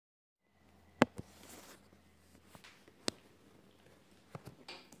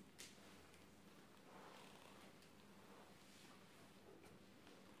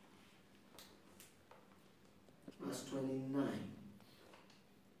verse 29.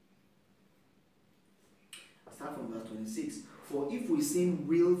 I'll start from verse 26. For if we sin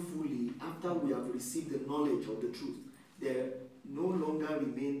willfully after we have received the knowledge of the truth, there no longer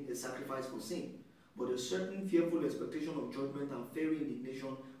remain a sacrifice for sin, but a certain fearful expectation of judgment and fiery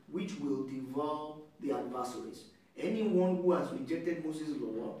indignation, which will devour the adversaries. Anyone who has rejected Moses'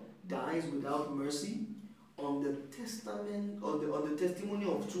 law dies without mercy on the testimony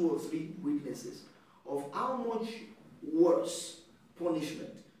of 2 or 3 witnesses. Of how much worse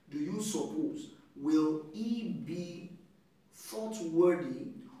punishment do you suppose will he be thought worthy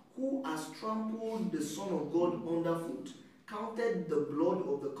who has trampled the Son of God underfoot, counted the blood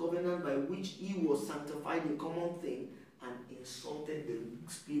of the covenant by which he was sanctified a common thing, and insulted the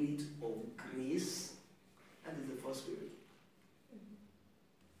Spirit of grace? That is the first Spirit.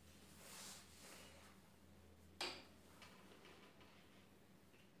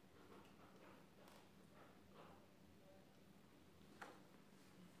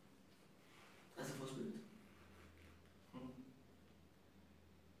 That's the first Spirit.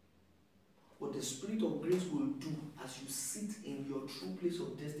 What the Spirit of grace will do as you sit in your true place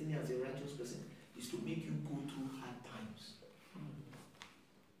of destiny as a righteous person is to make you go through hard times.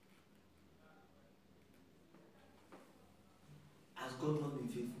 Has God not been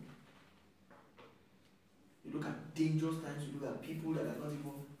faithful? You look at dangerous times, you look at people that are not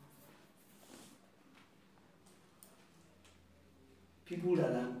even, people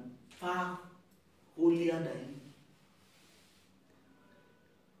that are far holier than you.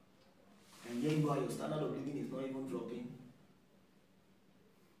 And here you are, your standard of living is not even dropping.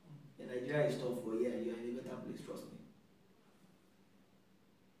 And Nigeria is tough, but yeah, you are in a better place, trust me.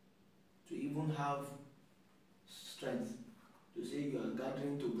 To even have strength to say you are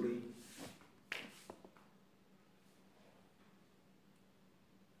gathering to pray.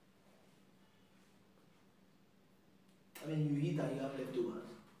 I mean, you eat and you have leftovers.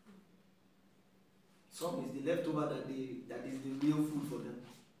 Some is the leftover that is the real food for them.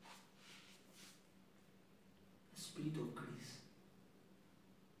 The Spirit of grace.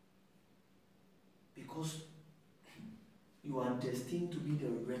 Because you are destined to be the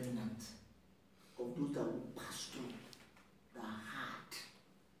remnant of those that will pass through the hard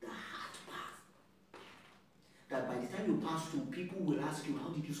path. That by the time you pass through, people will ask you, how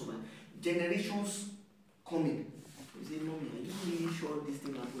did you survive? Generations coming. You say, Mommy, are you really sure this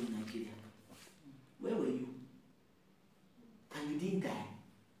thing happened in Nigeria? Where were you? And you didn't die.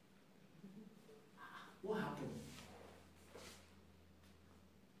 What happened?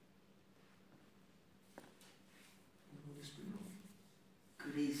 The Spirit of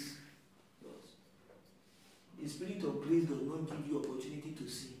grace does. The Spirit of grace does not give you opportunity to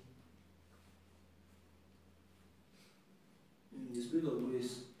see. The Spirit of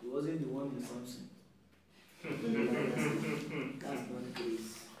grace, it wasn't the one in Samson. That's not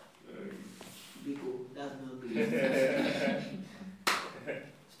grace. Biko, that's not grace.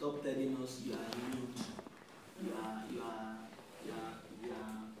 Stop telling us you are renewed. You are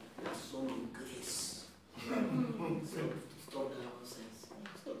son of grace. Stop that nonsense.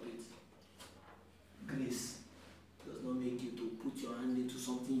 Stop it. Grace does not make you to put your hand into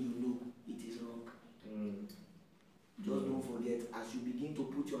something you know it is wrong. Just don't forget, as you begin to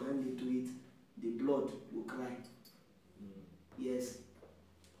put your hand into it, the blood will cry. Yes.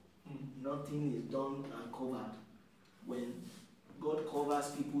 Nothing is done and covered. When God covers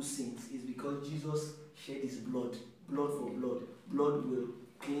people's sins, it's because Jesus shed his blood. Blood for blood. Blood will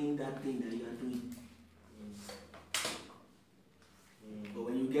clean that thing that you are doing. But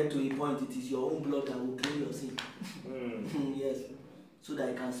when you get to a point, it is your own blood that will clean your sin. Yes. So that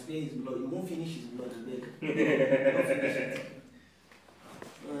he can spare his blood. You won't finish his blood, I beg. Don't finish it.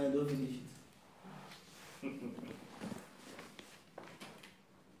 Don't finish it.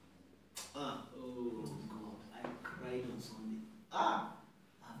 Oh God, I cried on Sunday.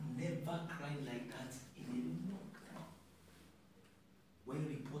 I've never cried like that in a long time. When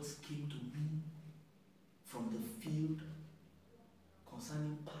reports came to me from the field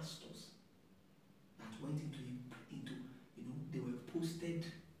concerning pastors that went into they were posted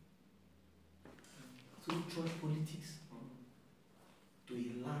through church politics to a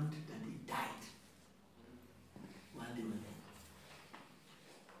land that they died while they were there.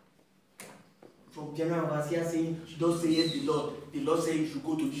 From general overseer saying, "Thus saith the Lord said you should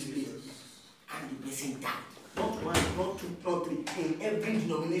go to this place," and the person died. Not one, not two, not three. In every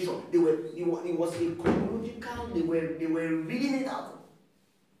denomination, it was a chronological. They were reading it out.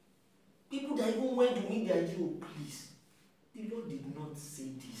 People that even went to meet their Jew, please. The Lord did not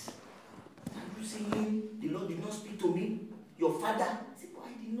say this. Are you saying the Lord did not speak to me? Your father? I said,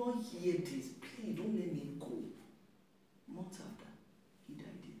 I did not hear this. Please don't let me go. Months after, he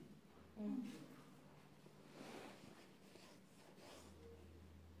died here.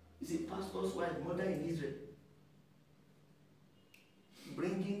 He's a pastor's wife, mother in Israel,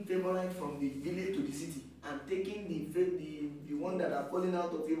 bringing favorite from the village to the city and taking the one that are falling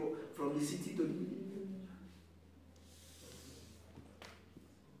out of favor from the city to the village.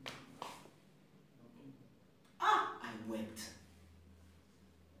 I wept.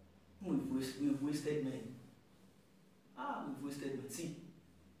 We've wasted men. We've wasted men. See,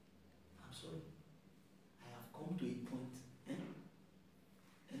 I'm sorry. I have come to a point. I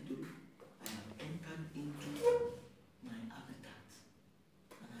have entered into my habitat.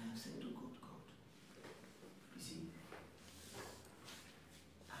 And I have said to God, you see,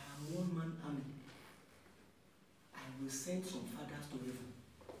 I am one man army. I will send some fathers to heaven.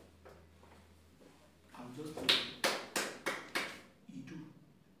 I'll just tell you,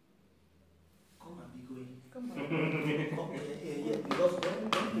 come and be going. Come on. Because when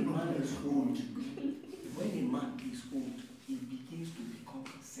a man is old, he begins to become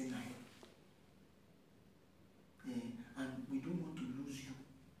senile. And we don't want to lose you,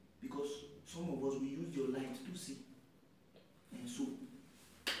 because some of us, we use your light to see. And so,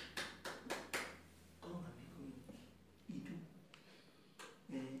 come and be going.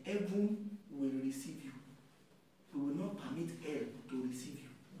 Heaven will receive you. We will not permit hell to receive you.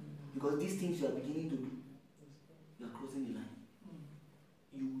 Because these things you are beginning to do, you are crossing the line.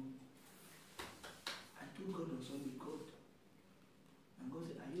 I told God on Sunday, God. And God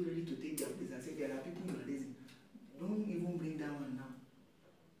said, are you ready to take their place? I said, there are people you are raising. Don't even bring that one now.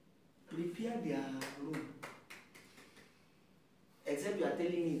 Prepare their room. Except you are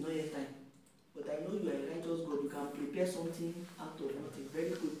telling me it's not yet time. But I know you are a righteous God. You can prepare something out of nothing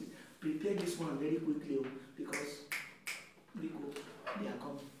very quickly. Prepare this one very quickly, because they are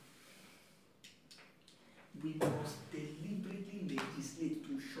coming. We must deliberately legislate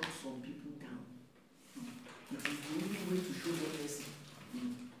to shut some people down. It is the only way to show them mercy.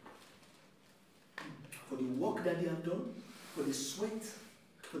 For the work that they have done, for the sweat,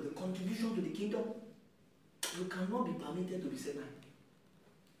 for the contribution to the kingdom, you cannot be permitted to be senile.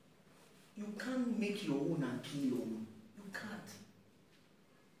 You can't make your own and kill your own. You can't.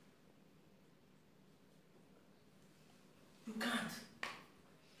 You can't.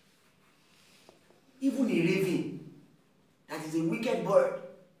 Even a raven, that is a wicked bird,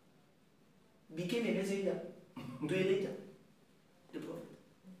 became a messenger to Elijah, the prophet.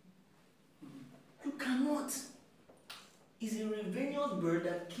 You cannot. It's a ravenous bird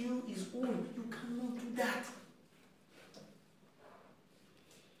that killed his own. You cannot do that.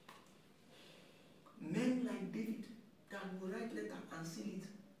 Men like David that will write letter and seal it,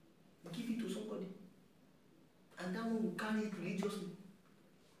 give it to somebody, and that one will carry it religiously,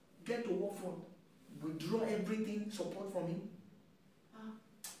 get to war front, withdraw everything, support from him.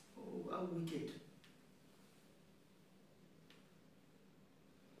 How wicked.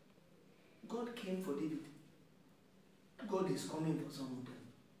 God came for David. God is coming for some of them.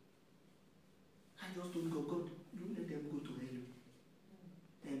 I just told God, don't let them go to hell.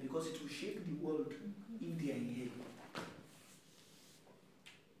 And because it will shake the world if they are in hell.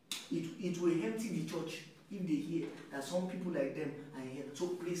 It will empty the church if they hear that some people like them are in hell. So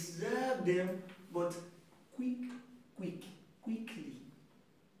preserve them, but quickly.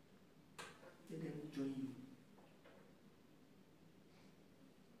 Let them join you.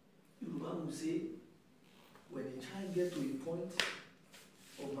 Yoruba will say, when a child gets to a point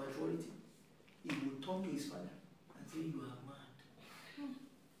of maturity, he will turn to his father and say, you are mad.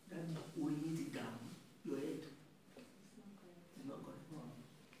 Daddy, we need it down. Your head. It's not correct. No.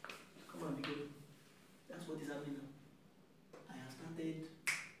 Come on, because that's what is happening now. I have started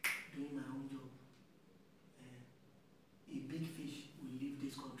doing my own job. A big fish will leave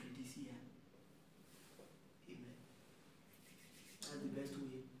this country this year. Amen. That's the best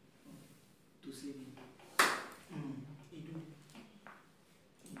way to save him.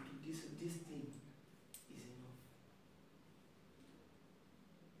 This thing is enough.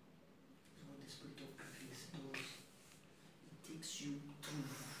 It's what the Spirit of grace does. It takes you through.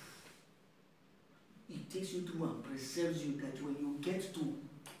 It takes you through and preserves you, that when you get to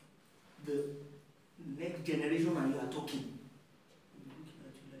the next generation and you are talking, you're looking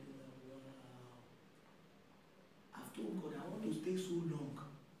at you like, wow. I've told God I want to stay so long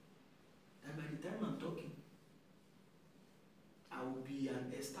that by the time I'm talking, I will be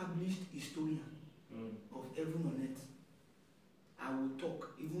an established historian of heaven on earth. I will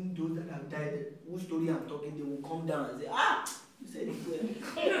talk. Even those that have died, whose story I'm talking, they will come down and say, you said it well.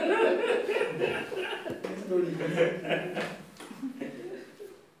 This story.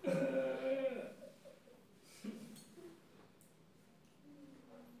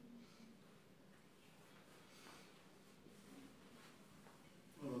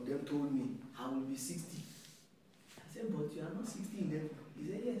 not 60 in heaven. He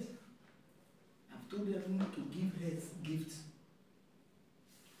said, yes. I've told heaven to give earth gifts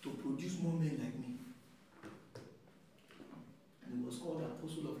to produce more men like me. And he was called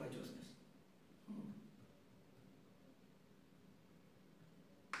Apostle of Righteousness.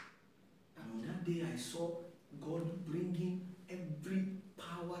 And on that day I saw God bringing every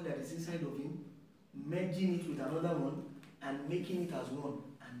power that is inside of him, merging it with another one, and making it as one,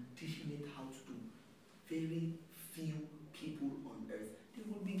 and teaching it how to do. Very few people on earth, they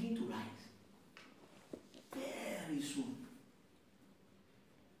will begin to rise very soon.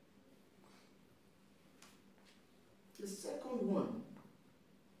 The second one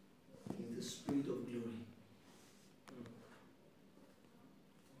is the Spirit of glory.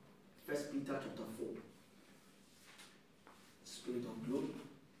 1 Peter chapter 4. Spirit of glory.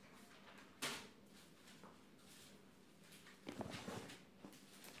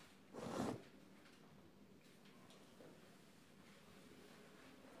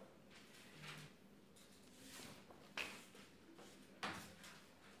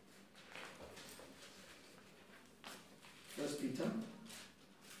 Peter.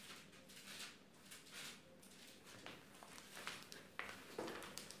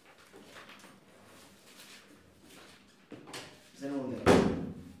 Is anyone there?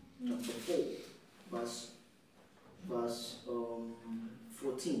 Chapter 4, verse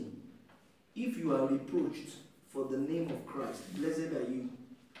 14. If you are reproached for the name of Christ, blessed are you,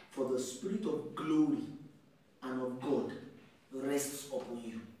 for the Spirit of glory and of God rests upon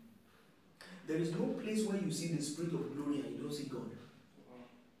you. There is no place where you see the Spirit of glory and you don't see God.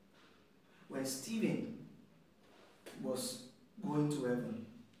 When Stephen was going to heaven,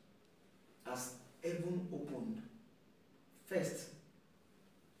 as heaven opened, first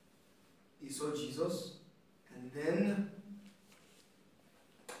he saw Jesus, and then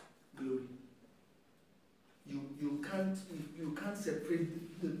glory. You can't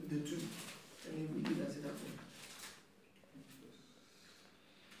separate the two. I mean, we did as it happened.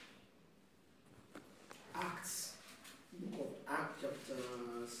 Acts, book of Acts, chapter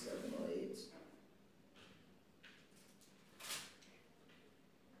 7 or 8.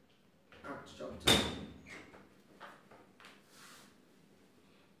 Acts chapter.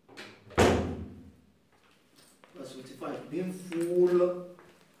 Verse 55. Being full,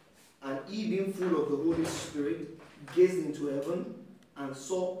 and he being full of the Holy Spirit, gazed into heaven and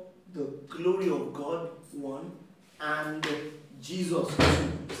saw the glory of God, one, and Jesus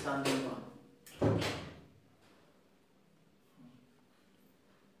standing by.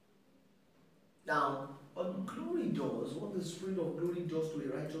 Now, what glory does, what the Spirit of glory does to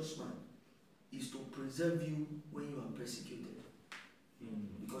a righteous man, is to preserve you when you are persecuted.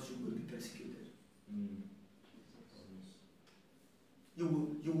 Because you will be persecuted.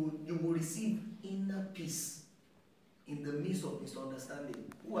 You will receive inner peace in the midst of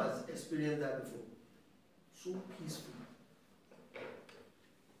misunderstanding. Who has experienced that before? So peaceful.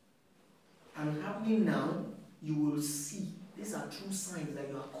 And happening now, you will see. These are true signs that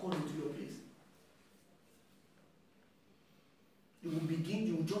you are called into your place. You will begin,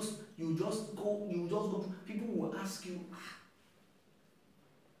 you just go, people will ask you,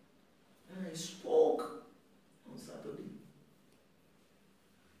 and I spoke on Saturday,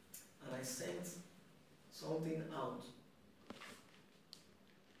 and I sent something out.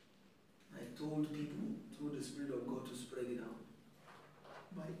 I told people through the Spirit of God to spread it out.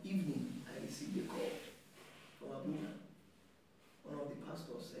 By evening, I received a call from Abuja. One of the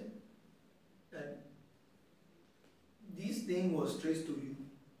pastors said that this thing was traced to you.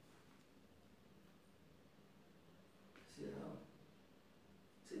 I said, how?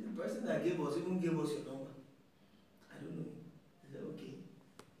 I said, the person that gave us even gave us your number. I don't know. I said, okay.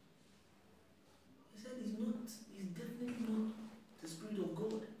 He said, it's definitely not the Spirit of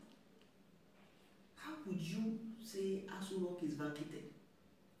God. How would you say Aso Rock is vacated?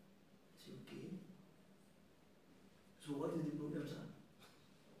 I said, okay. So what is the problem, sir?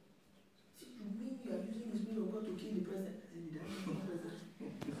 He said, you mean you are using the Spirit of God to kill the president? I said, did I kill the president?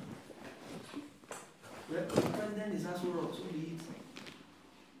 Well, the president is Aso Rock, so be it.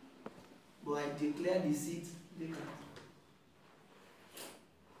 But I declare the seat vacant.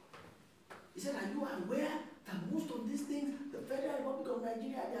 He said, are you aware that most of these things, the Federal Republic of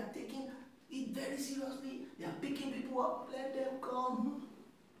Nigeria, they are taking it very seriously. They are picking people up. Let them come.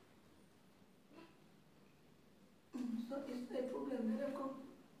 It's not a problem. Let them come.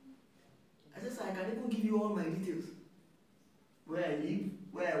 I said, sir, I can even give you all my details. Where I live,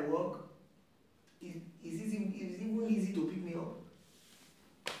 where I work. It's even easy to pick me up.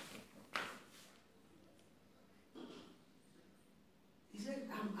 He said,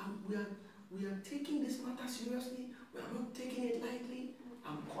 we are taking this matter seriously. We are not taking it lightly.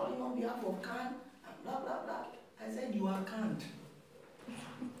 I'm calling on behalf of Khan, and blah, blah, blah. I said, you are canned.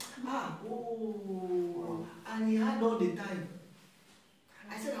 And he had all the time.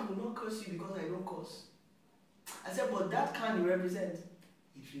 I said, I will not curse you because I don't curse. I said, but that can you represent,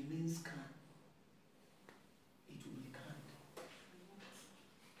 it remains can. It will be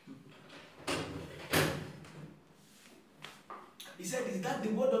canned. He said, is that the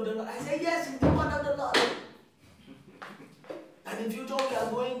word of the Lord? I said, yes, it's the word of the Lord. And in future we are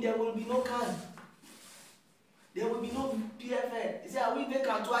going, there will be no can. There will be no PFN. He said, are we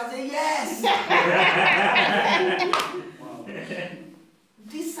vacant too? I said, yes. Wow.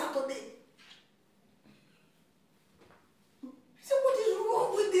 This Saturday. He said, what is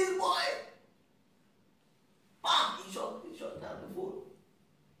wrong with this boy? Bam! He shot down the phone.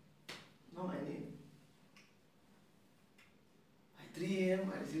 Not my name. At 3 a.m.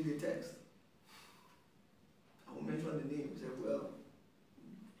 I received a text. I won't mention the name. He said, well,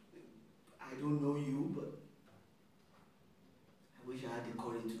 I don't know you, but I wish I had the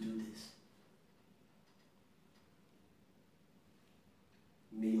courage to do this.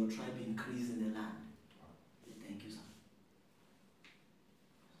 May your tribe increase in the land. I said, thank you, sir.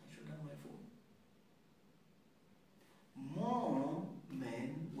 I shut down my phone. More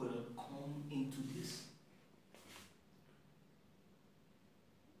men will come into this.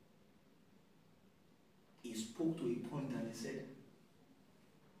 He spoke to a point and he said,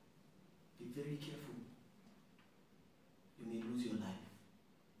 be very careful. You may lose your life.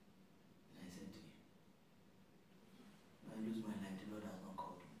 And I said to you, if I lose my life, the Lord has not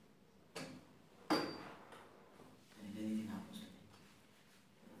called me. And if anything happens to me,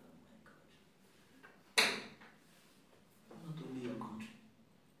 oh my God. Not only your country,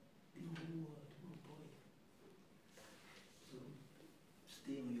 the whole world, oh boy. So,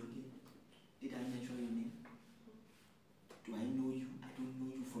 stay on your game. Did I mention your name? Do I know you? I don't know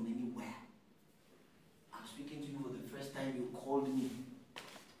you from anywhere. I'm speaking to you for the first time. You called me.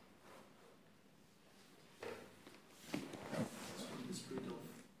 That's what the Spirit of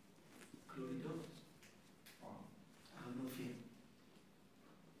glory does. I have no fear.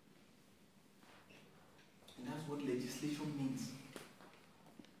 And that's what legislation means.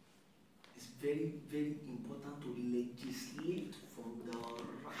 It's very, very important to legislate from the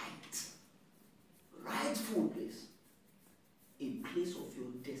rightful place. A place of your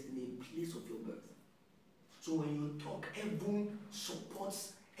destiny, a place of your birth. So when you talk, heaven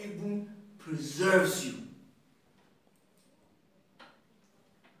supports, heaven preserves you.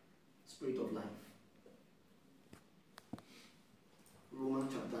 Spirit of life.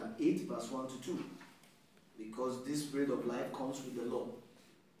 Romans chapter 8, verse 1 to 2. Because this spirit of life comes with the law.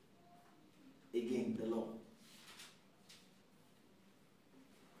 Again, the law.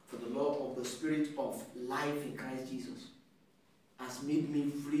 For the law of the spirit of life in Christ Jesus has made me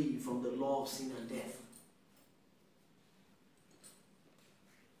free from the law of sin and death.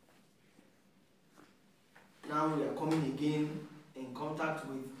 Now we are coming again in contact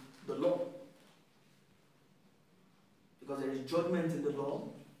with the law. Because there is judgment in the law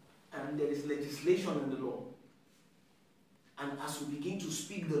and there is legislation in the law. And as we begin to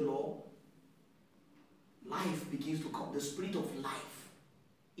speak the law, life begins to come. The spirit of life.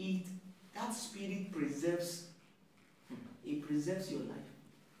 That spirit preserves. It preserves your life.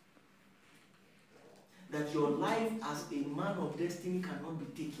 That your life as a man of destiny cannot be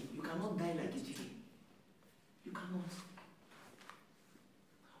taken. You cannot die like a chicken. You cannot.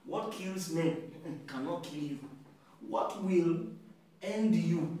 What kills men cannot kill you. What will end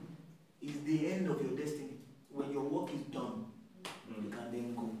you is the end of your destiny. When your work is done, you can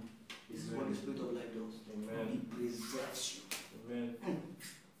then go. This is what the Spirit of life does. Amen. It preserves you. Amen.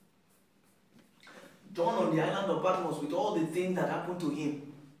 John on the island of Patmos, with all the things that happened to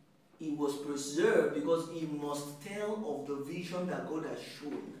him, he was preserved because he must tell of the vision that God has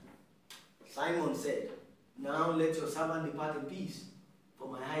shown. Simon said, now let your servant depart in peace, for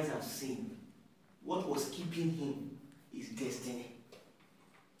my eyes have seen. What was keeping him is destiny.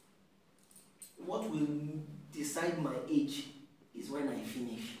 What will decide my age is when I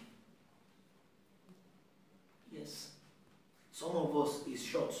finish. Yes. Some of us is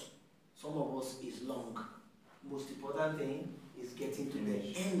short. Some of us is long. Most important thing is getting to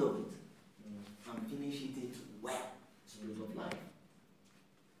the end of it and finishing it well. Spirit of life.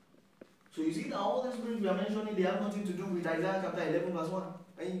 So you see that all the spirits we are mentioning, they have nothing to do with Isaiah chapter 11 verse 1.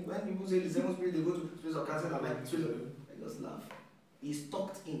 When people say the seven spirit, they go to spirits of cancer, I'm like, I just laugh. It's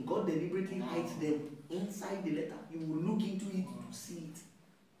tucked in. God deliberately hides them inside the letter. You will look into it to see it.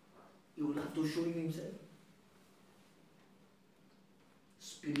 He will have to show you himself.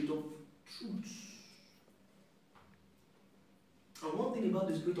 Spirit of truth.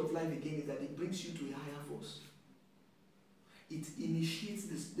 Spirit of life again is that it brings you to a higher force. It initiates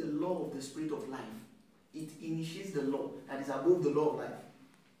the law of the Spirit of life. It initiates the law that is above the law of life.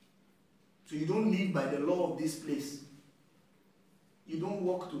 So you don't live by the law of this place. You don't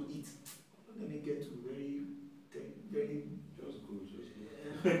walk to it. Let me get to very just go.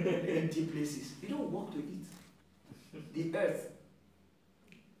 empty places. You don't walk to it. The earth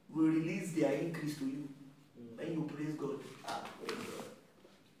will release their increase to you when you praise God. Praise God.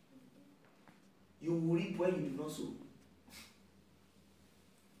 You will reap where you do not sow.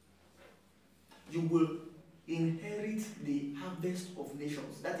 You will inherit the harvest of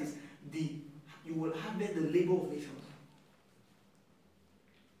nations. That is, you will harvest the labor of nations.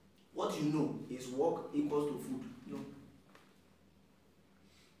 What you know is work equals to food. No.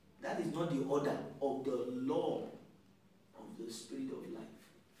 That is not the order of the law of the Spirit of life.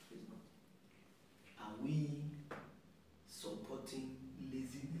 It's not. Are we supporting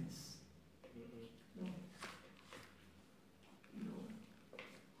laziness? No. No.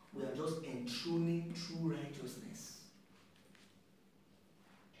 We are just enthroning true righteousness.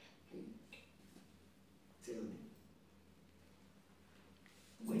 Tell me.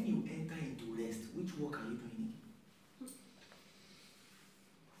 When you enter into rest, which work are you doing?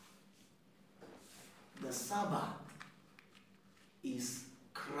 The Sabbath is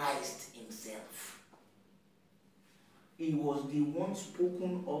Christ himself. He was the one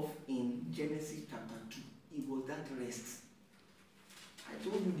spoken of in Genesis chapter 2. It was that rest. I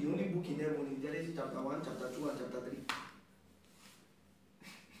told you the only book in heaven is Genesis chapter 1, chapter 2, and chapter 3.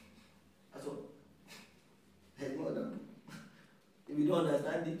 That's all. There's no other book. If you don't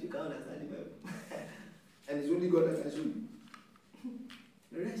understand it, you can't understand the Bible. And it's only God that can show you.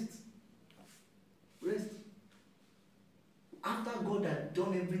 Rest. Rest. After God had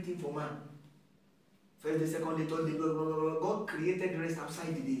done everything for man, first day, second day, third day, blah, blah, blah, God created rest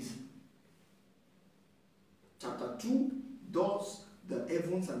outside the days. Chapter 2 does the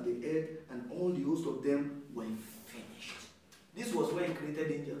heavens and the earth and all the host of them were finished. This was where he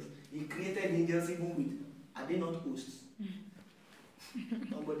created angels. He created angels even with, are they not hosts?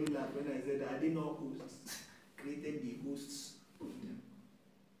 Somebody laughed when I said, are they not hosts? Created the hosts of them.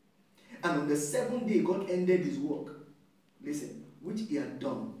 And on the seventh day, God ended his work. Listen, which he had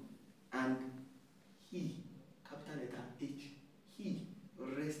done. And he, capital letter H, he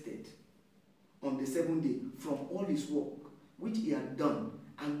rested on the seventh day from all his work, which he had done.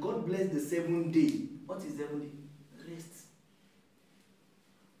 And God blessed the seventh day. What is seventh day? Rest.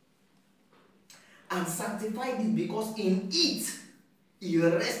 And sanctified it, because in it he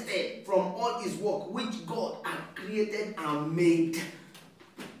rested from all his work which God had created and made.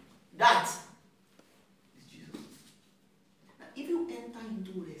 That is Jesus. Now, if you enter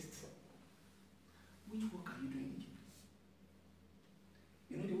into rest, which work are you doing?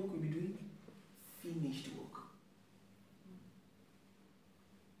 You know the work we'll be doing? Finished work.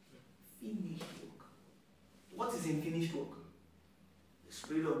 Finished work. What is in finished work? The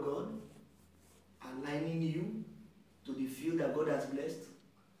Spirit of God aligning you to the field that God has blessed,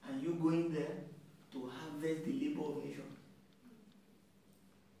 and you going there to harvest the labor of nations.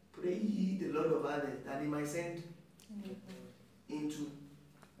 Pray ye the Lord of harvest that he might send into.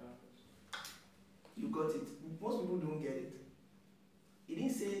 You got it. Most people don't get it. He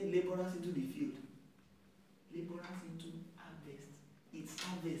didn't say laborers into the field. Laborers into harvest. It's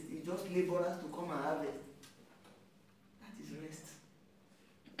harvest. It's just laborers to come and harvest. That is rest.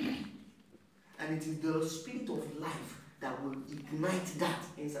 And it is the Spirit of life that will ignite that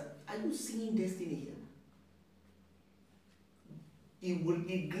inside. Are you seeing destiny here? It will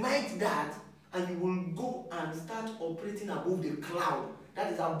ignite that, and you will go and start operating above the cloud.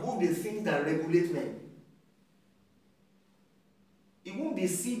 That is above the things that regulate men. It won't be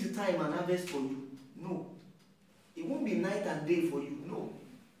seed time and harvest for you. No. It won't be night and day for you. No.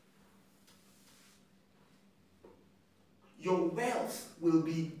 Your wealth will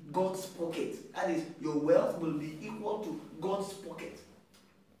be God's pocket. That is, your wealth will be equal to God's pocket.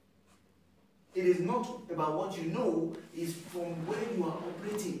 It is not about what you know, it's from where you are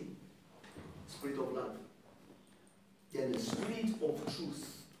operating. Spirit of life. Then the Spirit of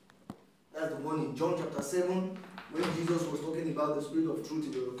truth. That's the one in John chapter 7, when Jesus was talking about the Spirit of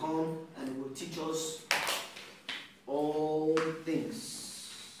truth. He will come and he will teach us all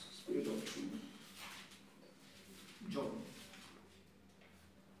things. Spirit of truth. John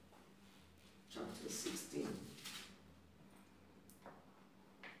chapter 16.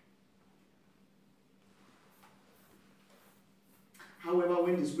 However,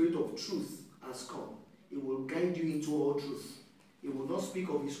 when the Spirit of truth has come, it will guide you into all truth. It will not speak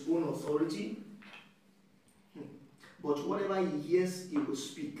of his own authority, But whatever he hears, he will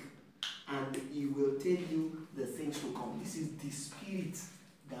speak. And he will tell you the things to come. This is the Spirit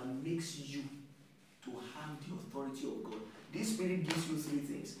that makes you to have the authority of God. This Spirit gives you three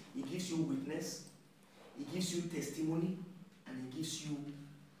things. It gives you witness, it gives you testimony, and it gives you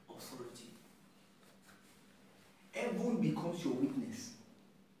authority. Heaven becomes your witness.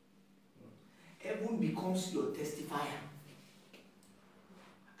 Heaven becomes your testifier.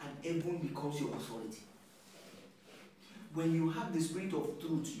 And heaven becomes your authority. When you have the Spirit of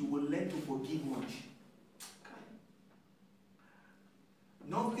truth, you will learn to forgive much. Okay.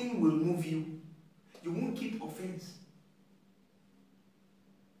 Nothing will move you. You won't keep offense.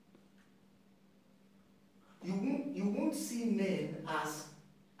 You won't see men as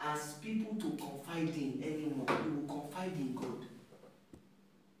people to confide in anymore. You will confide in God.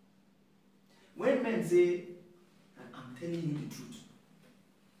 When men say, I'm telling you the truth,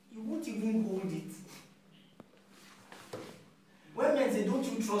 you won't even hold it. When men say, don't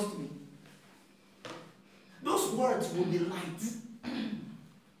you trust me? Those words will be light.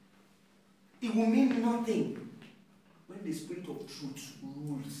 It will mean nothing when the Spirit of truth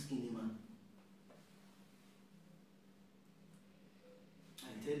rules in a man. I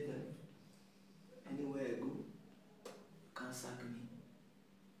tell them, anywhere I go, can't sack me.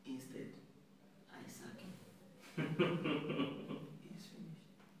 Instead, I sack him. It's finished.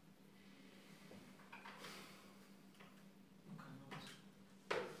 You cannot.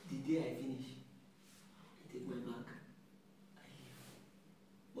 The day I finish, I take my bag, I leave.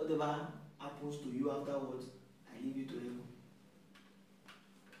 Whatever happens to you afterwards, I leave you to heaven.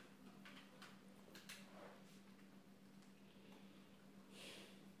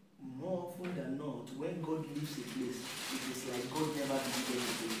 More often than not, when God leaves a place, it is like God never visited the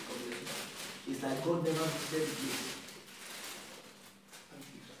place. It's like God never visited the place.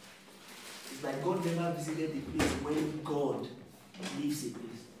 It's like God never visited the place when God leaves a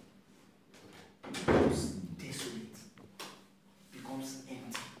place. It becomes desolate, becomes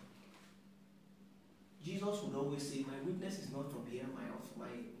empty. Jesus would always say, my witness is not from here, my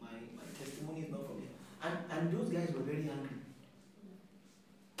testimony is not from here. And those guys were very angry.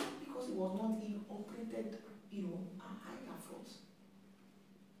 Because it was not operated, a higher force.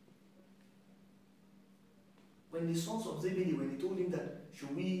 When the sons of Zebedee, when he told him that,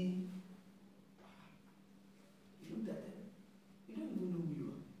 should we, he looked at them. You don't even know who you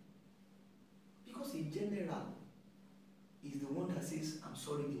are. Because a general is the one that says, I'm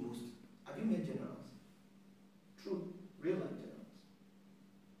sorry the most. Have you met generals? True, real life generals.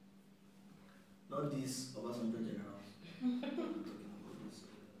 Not these Obasanjo generals.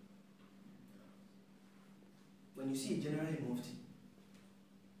 When you see a general in Mufti,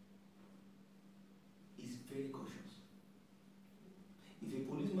 he's very cautious. If a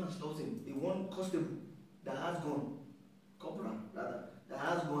policeman stops him, the one constable that has gun, corporal rather, that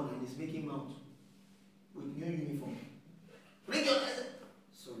has gun and is making mount with new uniform, bring your license.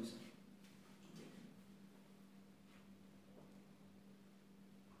 Sorry, sir.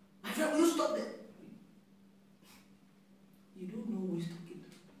 My friend, will you stop there? You don't know who is talking.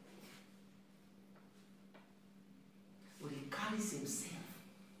 But he carries himself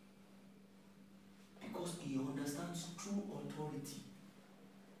because he understands true authority.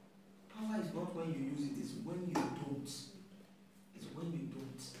 Power is not when you use it, it's when you don't. It's when you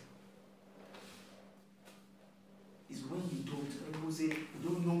don't. It's when you don't. When people say, you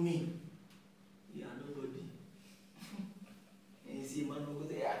don't know me, you are nobody. And you see a man who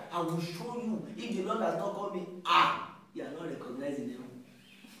goes, yeah, I will show you. If the Lord has not called me, you are not recognizing him.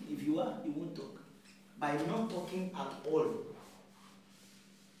 If you are, you won't talk. By not talking at all,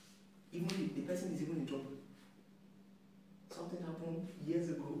 even if the person is even in trouble. Something happened years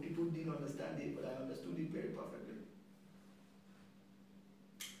ago, people didn't understand it, but I understood it very perfectly.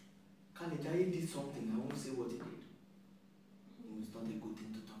 Kalejaye did something, I won't say what he did. It was not a good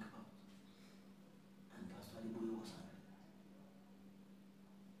thing to talk about. And Pastor Adeboye was angry.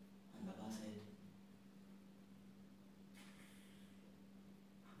 And Baba said,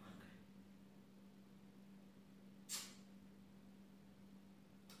 I'm angry.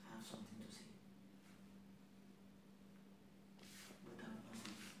 I have something to say. But I'm not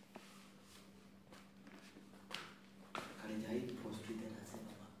saying. Kalejaye prostrated and said,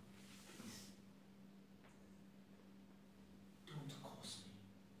 Baba, please, don't curse me.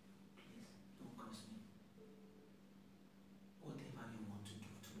 Please, don't curse me. Whatever you want to do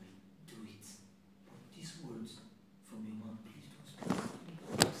to me, do it. But these words from your mouth, please don't speak.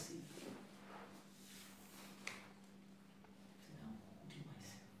 Don't say it. I said, I'm holding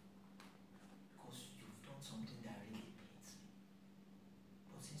myself.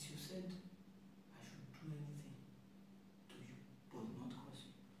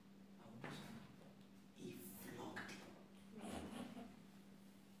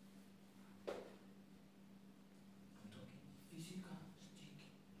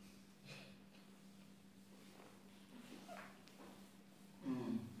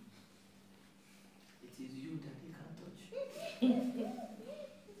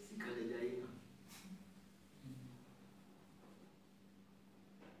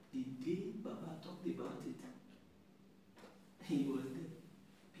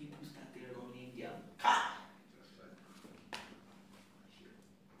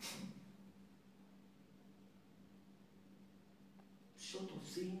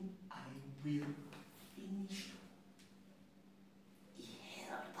 saying, I will finish, he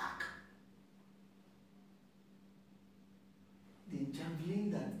held back. The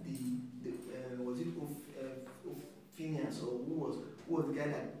javelin that was it Phineas, or who was the guy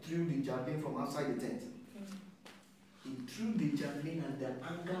that threw the javelin from outside the tent? He threw the javelin and the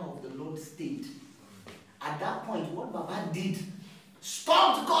anger of the Lord stayed. At that point, what Baba did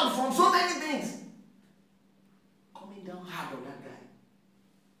stopped God from so many things coming down hard on that guy.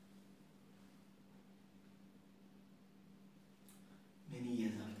 Many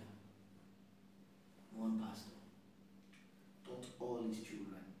years after, one pastor taught all his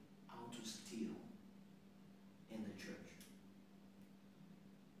children how to steal in the church.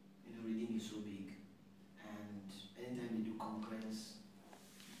 You know, reading is so big, and anytime they do conference,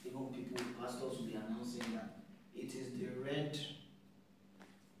 even people, pastors will be announcing that it is the red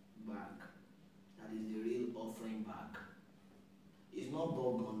bag that is the real offering bag. It's not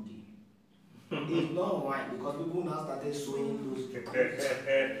burgundy. It's not white, because people now started sewing those.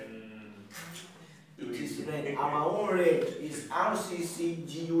 It is red. Our own red is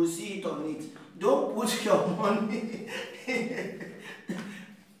RCCG. You see it on it. Don't put your money.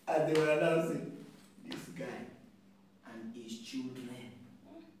 And they were announcing this guy and his children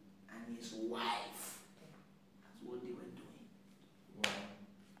and his wife. That's what they were doing. Wow.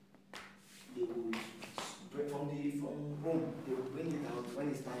 They would bring from home. They would bring it out when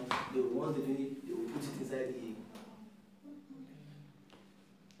it's time. They would, once they finish, they would put it inside the.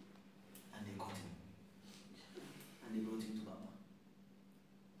 And they cut him. And they brought him to Baba.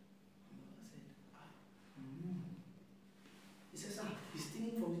 And Baba said, He said, sir, he's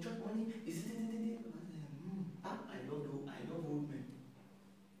stealing from the church money. He's stealing. I don't know. I don't old men.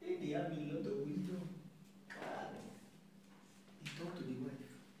 They have a lot of wisdom. God. He talked to the wife.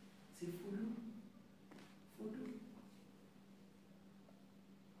 Say, Fudu.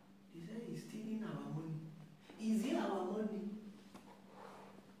 He said, he's stealing our money. Is it our money?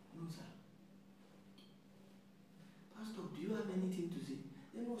 No, sir. Pastor, do you have anything to say?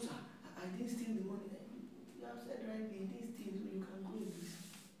 No, sir. I didn't steal the money. You have said rightly, he didn't steal, so you can go in this.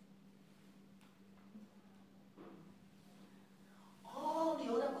 All the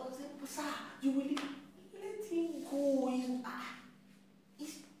other pastors said, sir, you will let him go.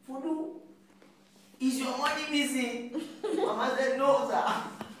 He's Fudu. Is your money missing? Mama said, no, sir.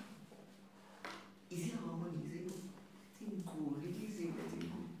 Is it our money? He said, no. Let him go. Release him, let him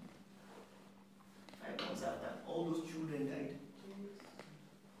go. 5 months after, all those children died.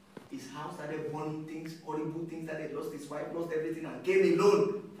 His house started burning things, horrible things, that he lost his wife, lost everything, and came alone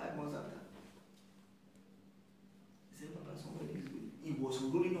 5 months after. He said, Papa, somebody is good. He was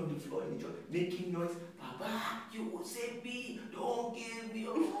rolling on the floor in the church, making noise. Papa, you will save me. Don't kill me.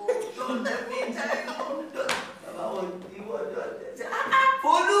 Oh, don't let me die. Papa he was just saying,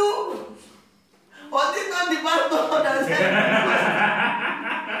 Folu! Was it not the pastor that said?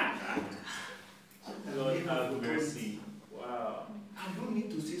 Lord have mercy. Wow. I don't need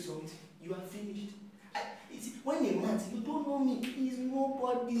to say something. You are finished. When a man, you don't know me, he's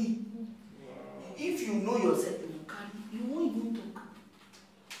nobody. Wow. If you know yourself, you won't even talk.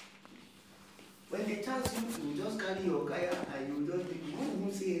 When they chance you, you just carry your kaya and you won't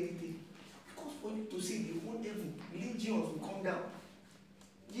even say anything. Because for you to say the whole heaven, legions will come down.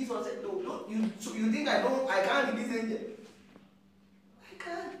 Jesus said, no, so you think I can't release angel? I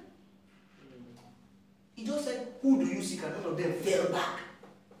can't. He just said, who do you seek? And none of them fell back.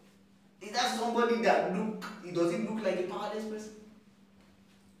 Is that somebody that does it look like a powerless person?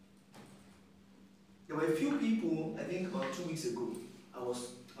 There were a few people, I think about 2 weeks ago, I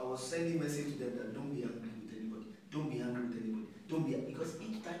was sending message to them that don't be angry with anybody. Don't be angry with anybody. Don't be, because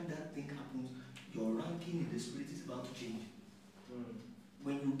each time that thing happens, your ranking in the spirit is about to change.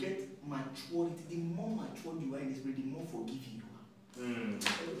 When you get maturity, the more matured you are in the spirit, the more forgiving you are.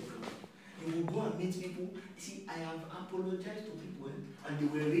 You will go and meet people. See, I have apologized to people, and they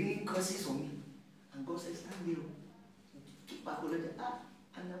were raining curses on me. And God says, stand there. Keep apologizing.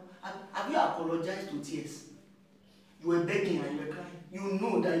 Have you apologized to tears? You were begging and you were crying. You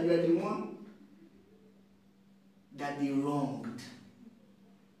know that you are the one that they wronged.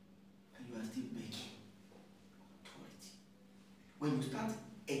 And you are still begging. Authority. When you start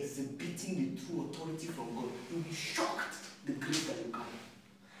exhibiting the true authority from God, you'll be shocked the grace that you carry.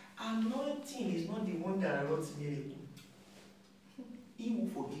 Anointing is not the one that wrought miracle. He who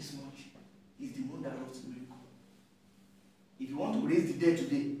forgives much is the one that wrought miracle. If you want to raise the dead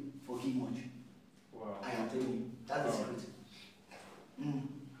today, forgive much. Wow. I am telling you, that's the secret.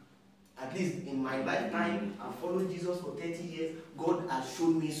 At least in my lifetime, I followed Jesus for 30 years. God has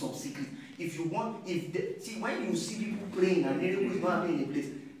shown me some secrets. If you want, see, when you see people praying and miracle is not happening in a place,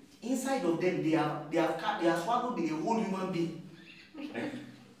 inside of them they have swallowed a whole human being.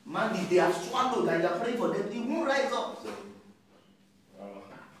 Man, if they have swallowed and you are praying for them, it won't rise up.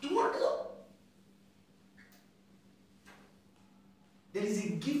 It won't rise up. There is a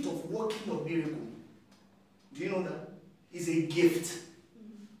gift of working of miracle. Do you know that? It's a gift.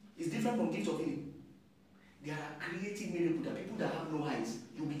 It's different from gift of healing. There are creative miracles that people that have no eyes,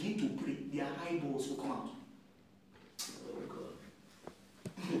 you begin to pray, their eyeballs will come out. Oh God.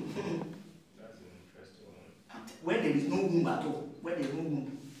 That's an interesting one. When there is no womb at all, when there is no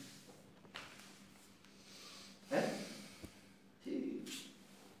womb. Eh?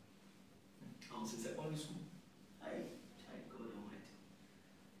 I was in secondary school. I God Almighty.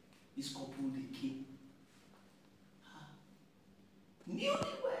 This couple, they came.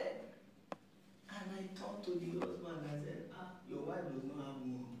 Newlywed. And I talked to the husband and I said, your wife does not have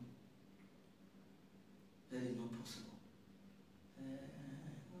womb. That is not possible.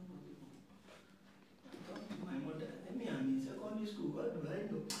 Not possible. I talked to my mother. Me, I'm in secondary school. What do I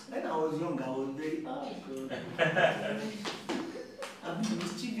know? When I was young, I was very, God. I've been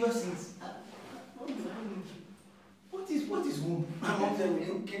mischievous since. What do I know? What is womb? My mom said, will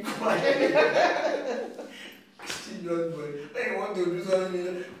you keep quiet? Serious boy. When you want to do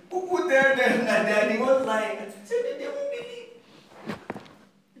something, people tell them that they are the ones lying. Say they won't believe.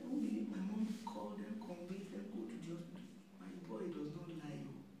 They won't believe. My mom called them, convinced them, go to the hospital. My boy does not lie.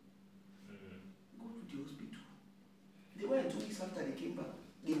 Go to the hospital. They went 2 weeks after they came back.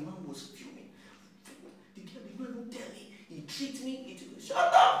 The man was fuming. The girl did not even tell me. He treats me.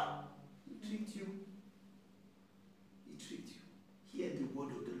 Shut up! He treats you. He treats you. Hear the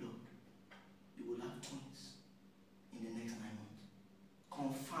word of the Lord. You will have twins in the next 9 months.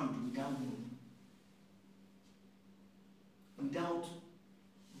 Confirmed without womb. Without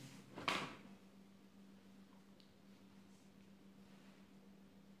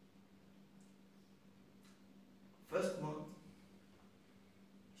first month,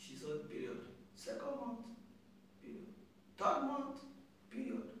 she saw the period. Second month, period. Third month,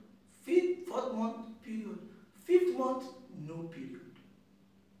 period. Fourth month, period. Fifth month, no period.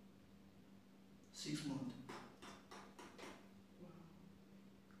 6 months.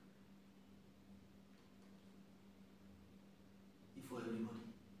 For everybody.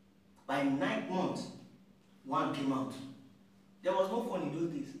 By 9th month, one came out. There was no phone in those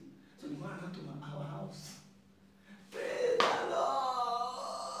days. So the man ran to our house. Praise the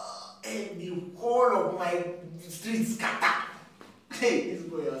Lord! And the whole of my street scattered. Hey, this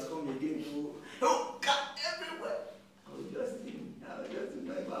boy has come again. Oh, God, everywhere. I was just in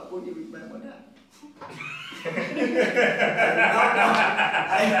my balcony with my mother.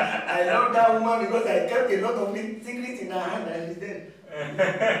 I love that woman because I kept a lot of secrets in her hand and she's dead. I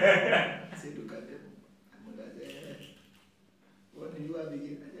said, look at them. My mother said, what do you have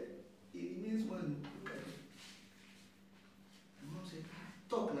again? I said, it remains one. Look at it. My mom said,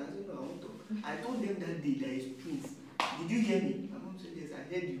 talk. And I said, no, I won't talk. I told them that day there is proof. Did you hear me? My mom said, yes, I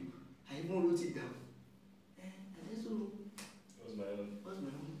heard you. I even wrote it down. I said, so. What's my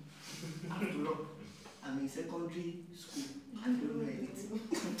own? After all, I'm in secondary school. I don't know anything.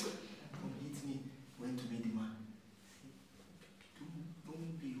 Don't hit me. Went to meet the man.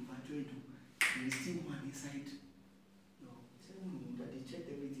 Don't be overjoyed. There is still one inside. No, he said, no, that they checked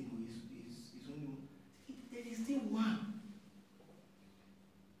everything. Is only one. There is still one.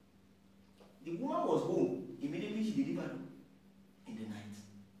 The woman was home. Immediately she delivered in the night.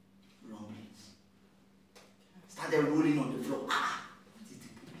 Rumblings. Started rolling on the floor.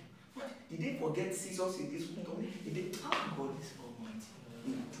 Did they forget scissors in this room? Did they? Oh, God is almighty.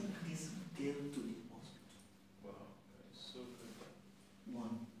 They took this girl to the hospital. Wow, that's so good.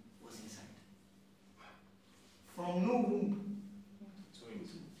 One was inside. From no womb.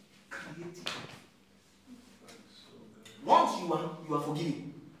 Twins. Creative. That's so good. Once you are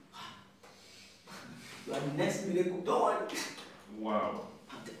forgiven. You are the next miracle. Don't worry. Wow.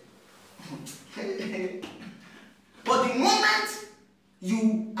 But the moment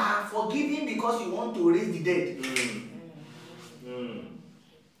you are forgiven because you want to raise the dead.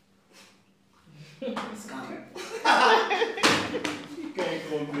 Scam. You can't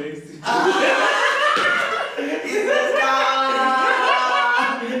complain. It's a scam. It's a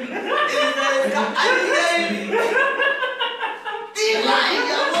scam. Are you hearing me? The line,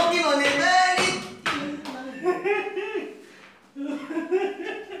 you are working on a very.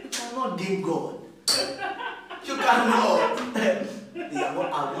 You cannot game God. You cannot.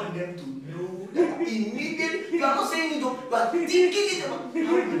 I want them to know that immediately. You are not saying it, you are thinking it about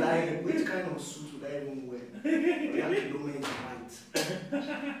how would I, which kind of suit would I even wear? You have to know me right.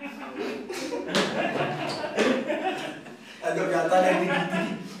 of your talent,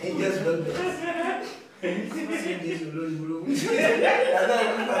 and just not best. See this alone, it's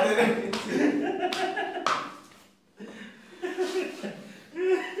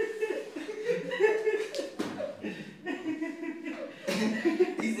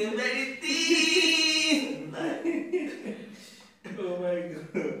a very thin. Oh my God.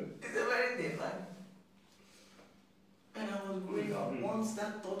 It's a very thin line. And I was growing up. Once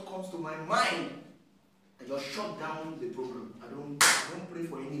that thought comes to my mind, I just shut down the program. I don't pray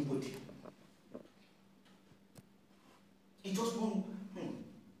for anybody. It just won't.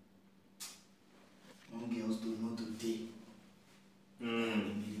 Young girls don't know today. A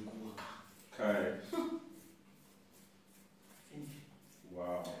miracle worker. Okay. Finish.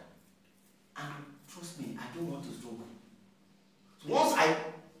 Wow. And trust me, I don't want to struggle. So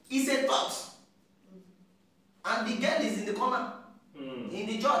it's a thought. And the girl is in the corner, in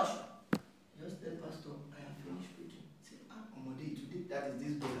the church. Just tell pastor, I have finished preaching. Say, Omode, today that is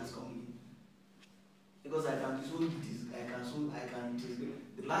this girl has come in. Because I can so this, I can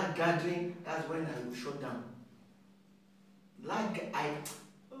the large gathering, that's when I will shut down.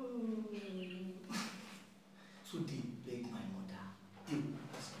 So they begged my mother, they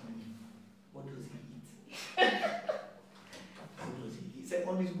asked me, what does he eat? What does he eat?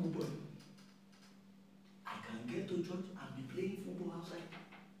 Secondary school boy. I can get to church and be playing football outside.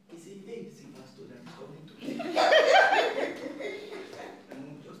 He said, hey, see pastor that is coming to me.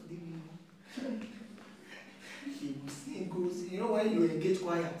 Just leave me. He will sing, go sing. You know when you engage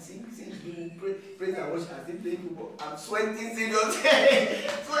choir, sing, do praise and worship, I still play football. I'm sweating seriously.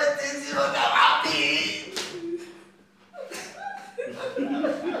 I'm happy.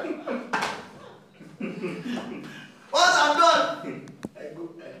 Once I'm done, I go,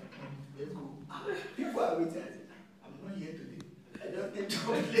 let's go. People are waiting. I say, I'm not here today. I just need to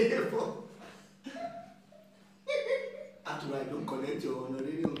play ball. After I don't collect your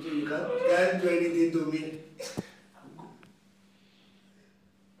honorarium, so you can't do anything to me. I'll go.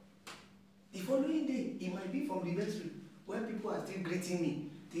 The following day, it might be from the vestry, where people are still greeting me.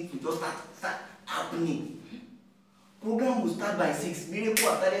 Things will just start happening. Program will start by 6. Miracle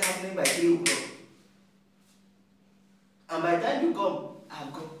will start happening by 3 o'clock. And by the time you come,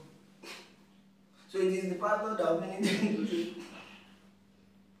 I've gone. So it is the pastor that will need to do.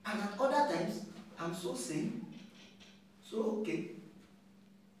 And at other times, I'm so sane, so okay.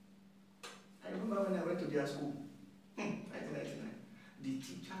 I remember when I went to their school, 1999, the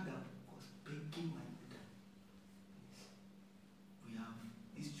teacher that was begging my mother, we have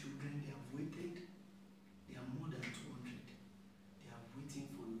these children, they have waited, they are more than 200. They are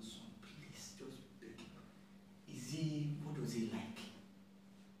waiting for your son, please, just beg him. What does he like?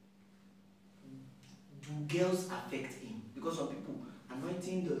 Do girls affect him? Because some people,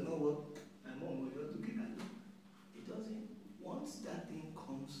 anointing does not work. My mom was just looking at him. It doesn't. Once that thing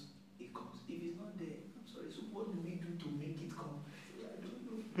comes, it comes. If it's not there, I'm sorry. So what do we do to make it come? I don't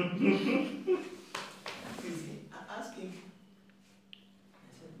know. I asked him.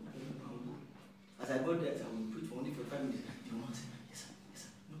 I said, I don't know. As I got there, I will preach for only for 5 minutes. The woman said, yes sir,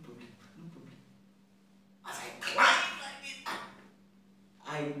 no problem. As I climbed like this,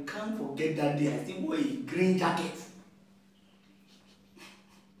 I can't forget that day. I still wore a green jacket.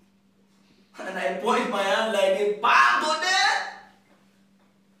 And I point my hand like a pastor there.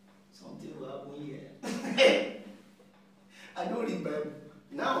 Something will happen here. I don't read Bible.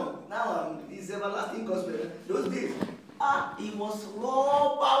 Now it's everlasting gospel. Those days, it was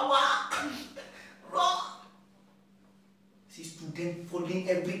raw power. Raw. See students falling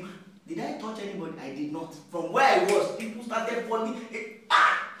every. Did I touch anybody? I did not. From where I was, people started falling.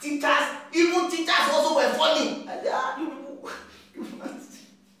 Teachers, even teachers also were falling. I said, you people.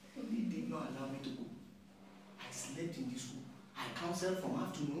 They did not allow me to go. I slept in the school. I counseled from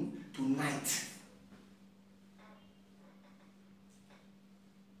afternoon to night.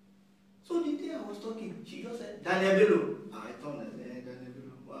 So the day I was talking, she just said, Daniel Bello. I thought I said, Daniel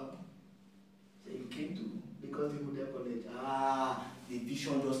Bello. Wow. So you came to, because people there college, the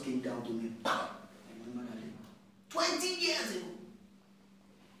vision just came down to me. I remember that day. 20 years ago.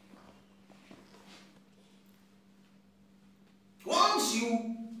 Once you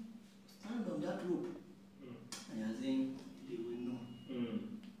stand on that rope, and you are saying, they will know.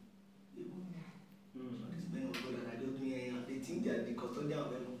 They will know. So these men of God that I don't do anything, they think they are the custodian of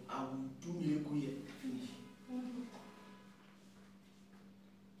heaven. I will do miracle here. Finish.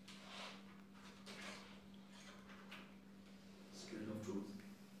 Spirit of truth.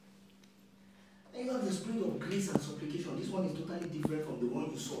 Then you have the spirit of grace and supplication. This one is totally different from the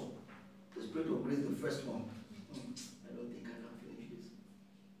one you saw. The spirit of grace, the first one. I don't think I can finish this.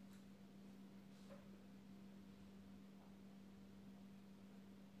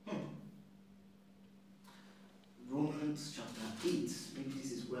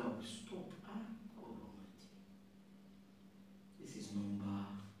 will stop. God Almighty. This is number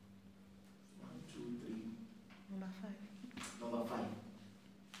 1, 2, 3. Number 5. Number 5.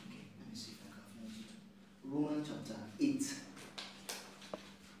 Okay, let me see if I can finish it. Romans chapter 8.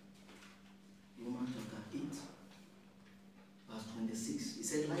 Romans chapter 8, verse 26. He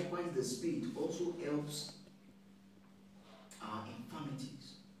said, likewise the Spirit also helps our infirmities.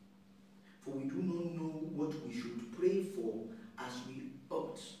 For we do not know what we should pray for as we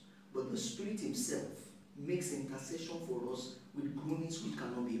ought, but the Spirit himself makes intercession for us with groanings which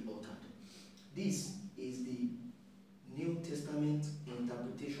cannot be uttered. This is the New Testament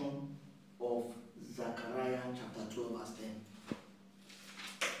interpretation of Zechariah chapter 12 verse 10.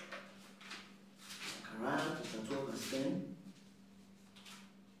 Zechariah chapter 12 verse 10.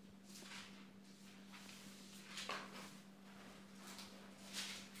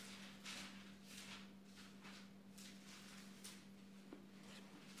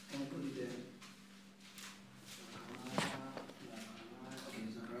 Anybody there? Okay,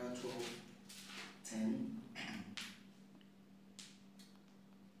 Zechariah 12, 10.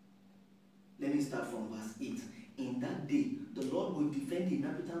 Let me start from verse 8. In that day, the Lord will defend the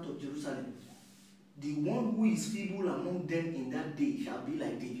inhabitants of Jerusalem. The one who is feeble among them in that day shall be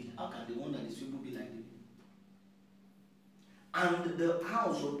like David. How can the one that is feeble be like David? And the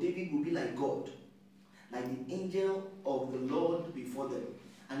house of David will be like God, like the angel of the Lord before them.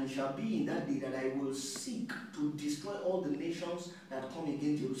 And it shall be in that day that I will seek to destroy all the nations that come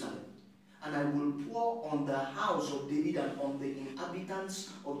against Jerusalem. And I will pour on the house of David and on the inhabitants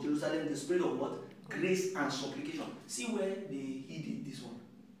of Jerusalem the spirit of what? Grace and supplication. See where they hid this one.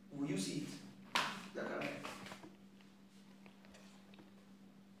 Will you see it? Zechariah.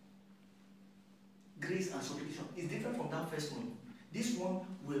 Grace and supplication is different from that first one. This one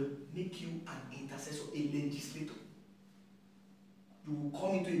will make you an intercessor, a legislator. You will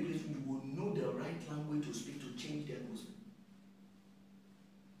come into a place where you will know the right language to speak to change the atmosphere.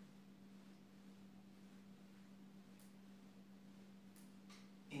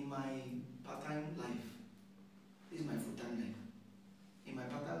 In my part-time life, this is my full-time life. In my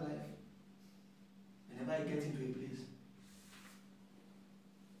part-time life, whenever I get into a place,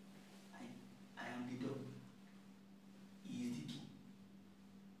 I am the door. He is the key.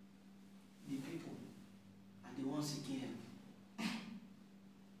 The people are the ones seeking help.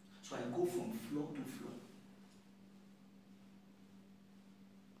 So I go from floor to floor.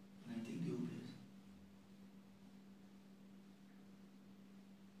 And I take the whole place.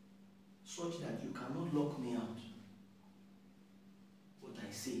 Such that you cannot lock me out. What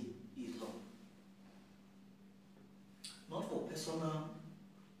I say is law. Not for personal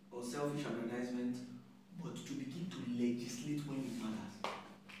or selfish aggrandizement, but to begin to legislate when it matters.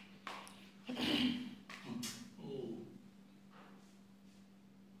 Oh.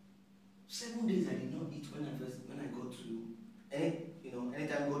 7 days I did not eat when I got to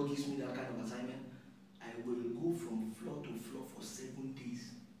anytime God gives me that kind of assignment, I will go from floor to floor for 7 days.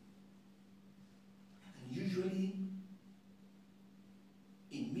 And usually,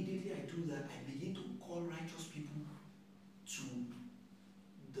 immediately I do that, I begin to call righteous people to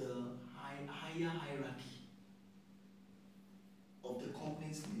the higher hierarchy of the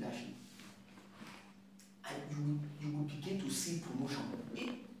company's leadership. And you will begin to see promotion.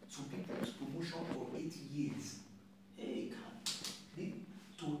 Some people's promotion for 8 years. Hey,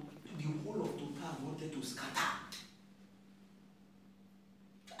 the whole of Total wanted to scatter.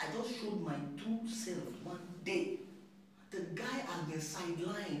 I just showed my true self one day. The guy has been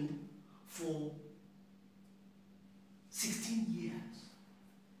sidelined for 16 years.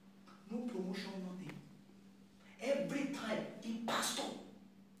 No promotion, nothing. Every time he pastor.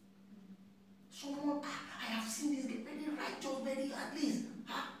 Someone, I have seen this guy very righteous, very at least.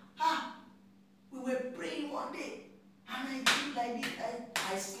 We were praying one day, and I did like this.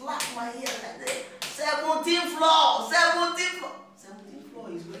 I slapped my ear like this. 17th floor, 17th floor. 17th floor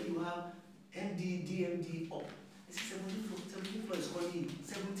is where you have MD, DMD up. I said 17th floor is calling you.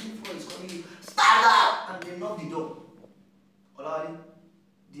 17th floor is calling you. Stand up! And they knock the door. Olawale,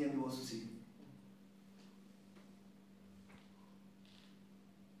 DMD wants to see you.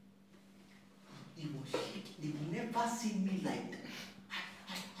 He was shaking. They will never see me like that.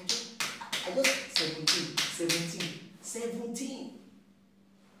 I just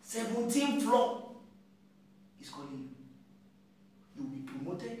 17 floor is calling you. You'll be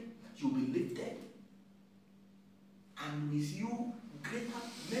promoted, you'll be lifted, and with you, greater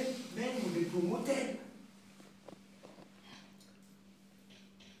men will be promoted.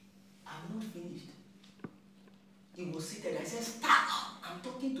 I'm not finished. He was seated. I said, stop! I'm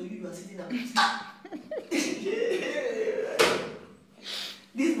talking to you, you are sitting there. Stop!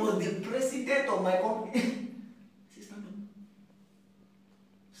 This was from my company. I say, stand up.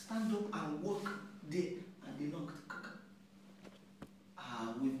 Stand up and walk there. And they knocked.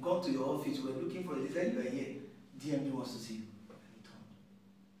 We've gone to your office. We're looking for you. They said you are here. DMD wants to see you. And he turned.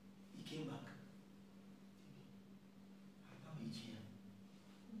 He came back. I'm now a GM.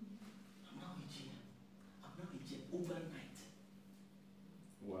 I'm now a GM. I'm now a GM. Overnight.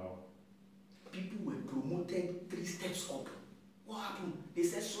 Wow. People were promoted 3 steps up. What happened? They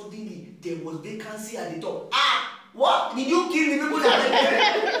said suddenly there was vacancy at the top. What? Did you kill the people that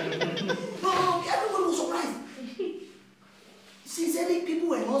No, everyone was surprised. Sincerely, people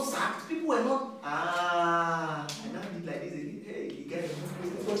were not sacked. People were not. I now did like this. Hey, you get it.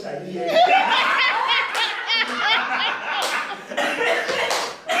 What are you here?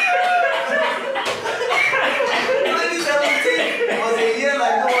 2017 was a year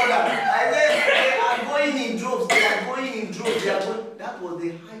like no other. I said they are going in droves. They are going in droves. That was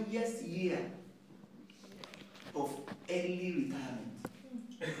the highest year of early retirement.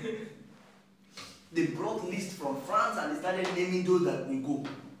 They brought lists from France and they started naming those that will go.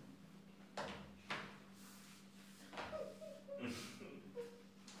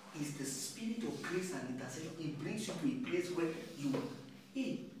 It's the spirit of grace and intercession. It brings you to a place where you,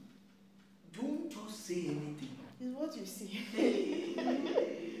 hey, don't just say anything. It's what you see.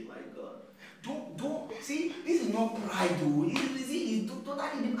 Hey, my God. Don't, see, this is not pride though. It's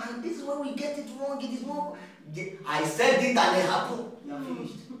totally, and this is where we get it wrong. It is not, I said it and it happened. You are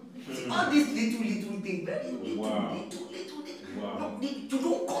finished. See, all these little things, very little. Wow. No, you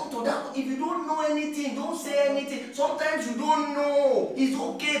don't come to that. If you don't know anything, don't say anything. Sometimes you don't know. It's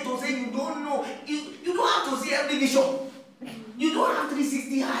okay to say you don't know. You don't have to see every vision. You don't have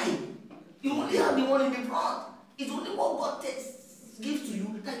 360 high. You only have the one in the front. It's only what God gives to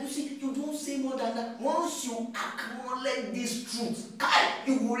you that you see. You don't say more than that. Once you acknowledge these truths,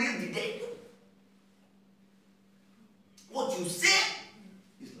 you will raise the dead. What you say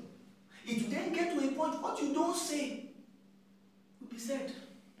is not. It will then get to a point what you don't say will be said.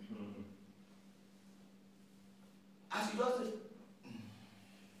 As you just said.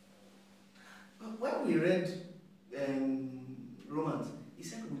 When we read Romans, he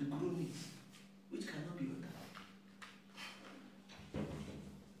said with groanings, which cannot be uttered.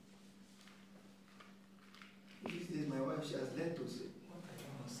 These days, my wife, she has learned to say, what are you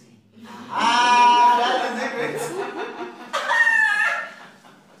not saying? That's the secret.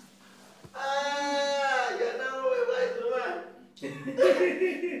 You're now a wise woman.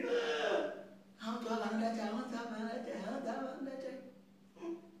 I want to have another child. I want to have another child. I want to have another child.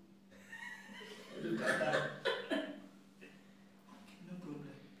 Look at that. Okay, no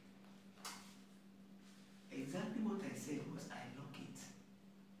problem. Exactly what I said was I lock it.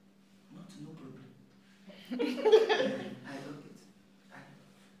 Not no problem. I lock it.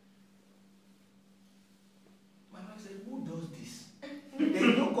 My wife said, who does this? There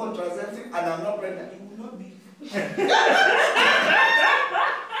is no contraceptive and I'm not pregnant. It will not be.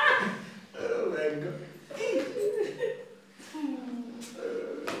 Oh my God.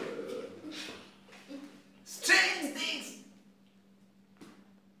 Strange things.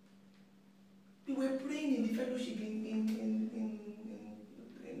 We were praying in the fellowship in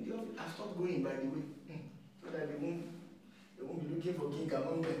the office. I stopped going, by the way, so that they won't be looking for king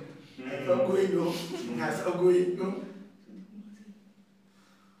among them. I stopped going, no. I stopped going, no.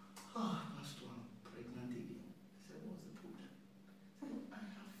 Pastor, I'm pregnant again. I said, what's the problem? I said, I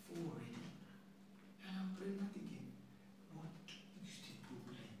have 4 already. And I'm pregnant again. What is the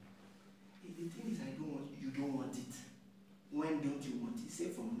problem? The thing is, you don't want it. When don't you want it? Say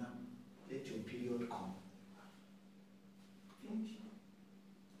from now, let your period come. Finish.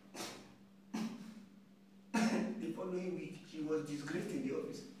 The following week, she was disgraced in the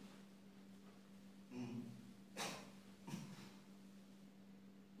office.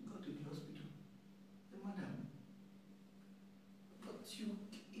 Go to the hospital. The madam. But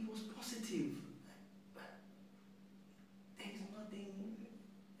it was positive. But there's nothing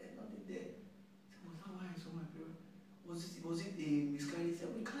there. So was that why I saw my period? Was it a miscarriage?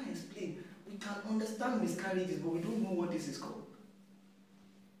 We can't explain. We can understand miscarriages, but we don't know what this is called.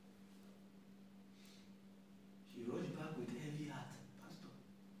 She rushed back with heavy heart, Pastor.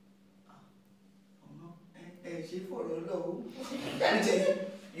 She for low.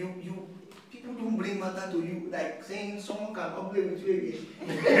 You people don't bring matter to you like saying someone can play with you again.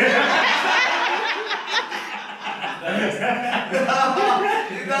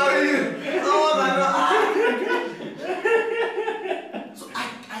 So I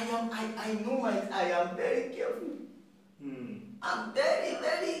am very careful. I'm very,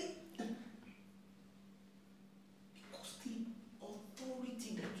 very. Because the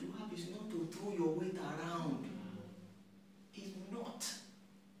authority that you have is not to throw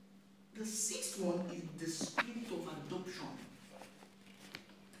one is the spirit of adoption.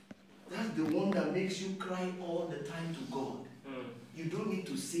 That's the one that makes you cry all the time to God. You don't need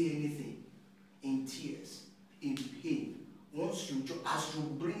to say anything in tears, in pain. Once you, as you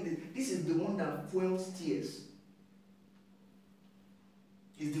bring it, this is the one that fuels tears.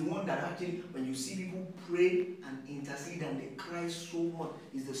 It's the one that actually, when you see people pray and intercede and they cry so much,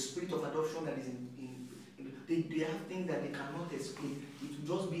 is the spirit of adoption that is they have things that they cannot explain. It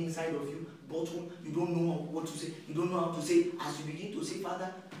will just be inside of you, bottle, you don't know what to say, you don't know how to say. As you begin to say,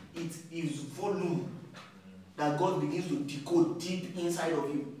 Father, it is volume that God begins to decode deep inside of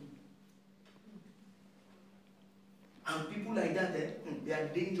you. And people like that, they are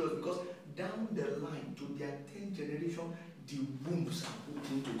dangerous because down the line to their 10th generation, the wombs are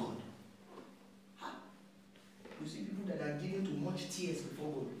open to God. You see people that are giving too much tears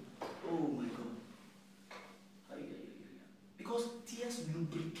before God. Oh my God. Because tears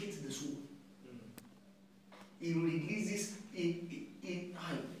lubricate the soul. It releases it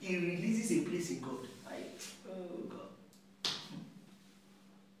releases a place in God. Oh God.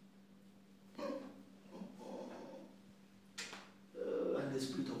 And the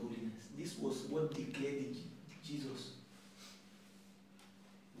spirit of holiness. This was what declared Jesus,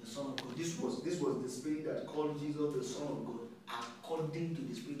 the Son of God. This was the spirit that called Jesus the Son of God, according to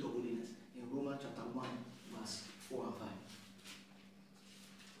the spirit of holiness. In Romans chapter 1, verse 4 and 5.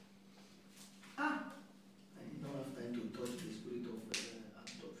 I did not have time to touch the spirit of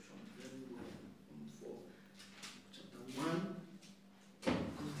adoption very well. Chapter 1,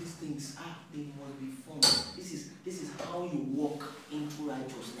 because these things they must be formed. This is how you walk into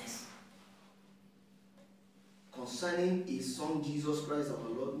righteousness. Concerning his son Jesus Christ our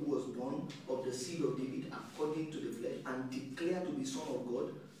Lord, who was born of the seed of David according to the flesh, and declared to be Son of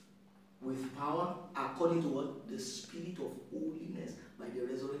God with power according to what? The spirit of holiness by the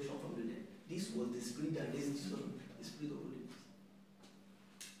resurrection from the dead. This was the spirit that raised Jesus, the spirit of holiness.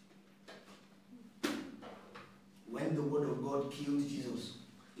 When the word of God killed Jesus,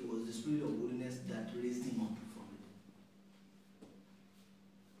 it was the spirit of holiness that raised him up from it.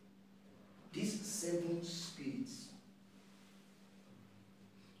 These 7 spirits,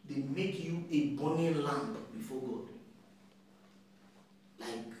 they make you a burning lamp before God.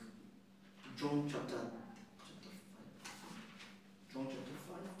 Like John chapter 5. John chapter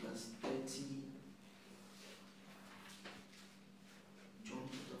 5, verse 30. John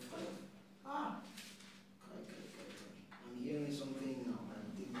chapter 5. I'm hearing something now. I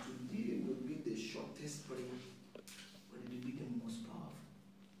think today will be the shortest prayer, but it will be the most powerful.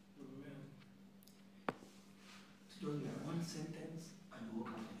 Amen. It's just like one sentence and you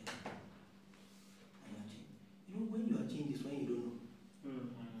walk out of it. And you're changed. You know, when you are changed is when you don't know.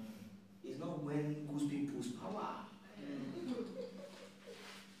 It's not when goose pimples power.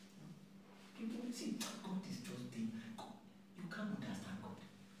 People say, God is just thing. You can't understand God.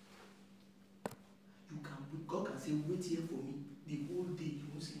 God can say, wait here for me. The whole day you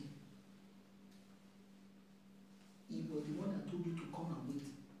won't see him. He was the one that told you to come and wait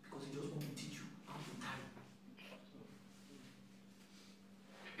because he just wants to teach you how to die.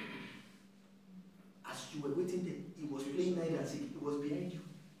 As you were waiting there, he was playing hide and seek. He was behind you.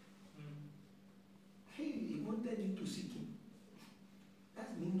 He wanted you to seek him. That's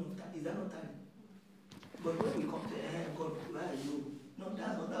the meaning of that. Is that not time? But when we come to God, where are you? No,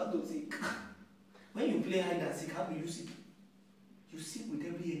 that's not how to seek. When you play hide and seek, how do you seek? You seek with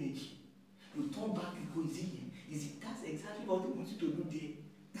every energy. You turn back, you go, is he here? Is it? That's exactly what he wants you to do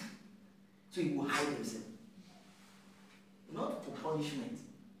there. So he will hide himself. Not for punishment.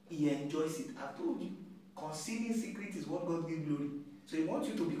 He enjoys it. I've told you. Concealing secret is what God gives glory. So he wants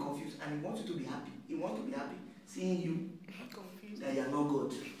you to be confused and he wants you to be happy. He wants to be happy. Seeing you confused. That you are not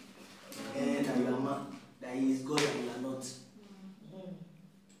God. And that you are man. That he is God and you are not.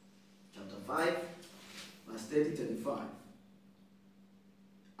 Chapter 5, verse 30-35.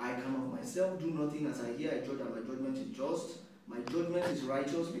 I can of myself do nothing. As I hear, I judge that my judgment is just. My judgment is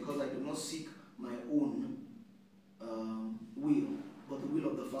righteous because I do not seek my own will, but the will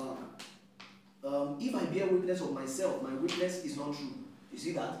of the Father. If I bear witness of myself, my witness is not true. You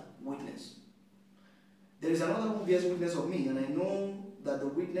see that? Witness. There is another who bears witness of me, and I know that the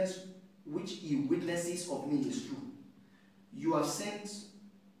witness which he witnesses of me is true. You have sent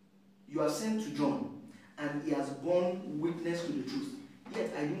to John, and he has borne witness to the truth.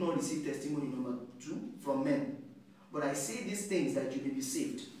 Yet I do not receive testimony, number 2, from men. But I say these things that you may be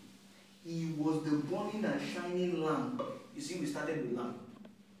saved. He was the burning and shining lamp. You see, we started with lamp.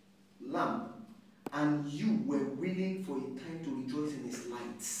 Lamp. And you were willing for a time to rejoice in his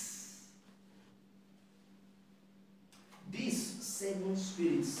lights. These 7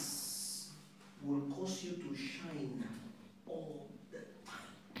 spirits will cause you to shine all the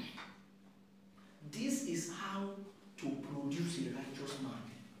time. This is how to produce a righteous man.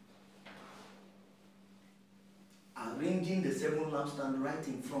 Arranging the 7 lampstands right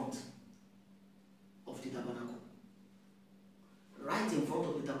in front of the tabernacle. Right in front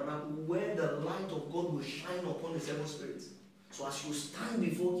of the tabernacle, where the light of God will shine upon the 7 spirits. So as you stand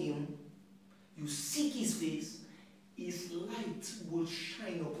before him, you seek his face, his light will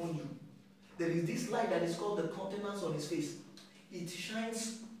shine upon you. There is this light that is called the countenance on his face. It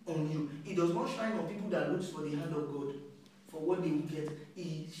shines on you. It does not shine on people that looks for the hand of God, for what they will get.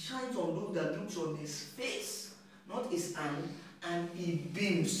 It shines on those that looks on his face, not his hand, and it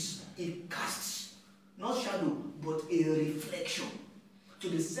beams, it casts, not shadow, but a reflection. So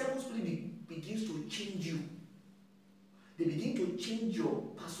the 7 spirit begins to change you. They begin to change your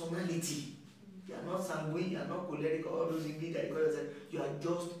personality. You are not sanguine, you are not choleric, all those English that you call yourself. You are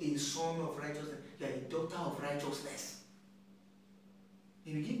just a son of righteousness. You are a daughter of righteousness.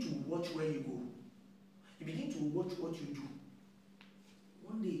 You begin to watch where you go. You begin to watch what you do.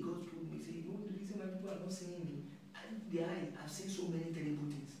 One day God told me, say, you know the reason why people are not seeing me? I've seen so many terrible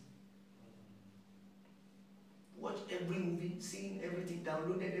things. Watch every movie, seen everything,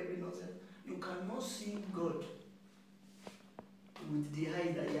 downloaded every nonsense. You cannot see God with the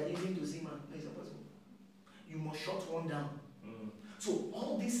eyes that you are using to see man. No, it's impossible. You must shut one down. So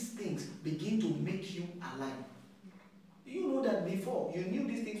all these things begin to make you alive. You know that before you knew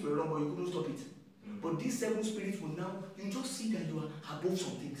these things were wrong, but you couldn't stop it. But these 7 spirits will now, you just see that you are above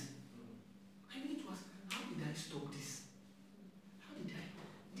some things. I begin to ask, how did I stop this? How did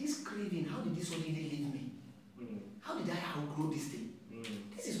I? This craving, how did this suddenly leave me? How did I outgrow this thing?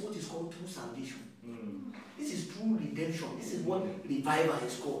 This is what is called true salvation. This is true redemption. This is what revival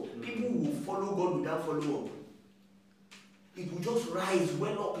is called. People will follow God without follow-up. It will just rise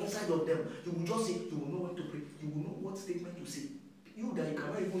well up inside of them. You will just say, you will know when to pray. You will know what statement to say. You that you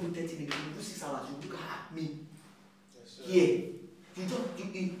cannot even do 30 minutes, you will do 6 hours, you will look at me. Yes, here.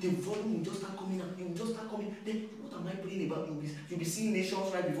 The volume will just start coming up. You will just start coming. Then what am I praying about? You'll be seeing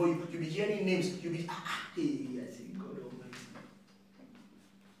nations right before you. You'll be hearing names. You'll be hey, I say, God Almighty.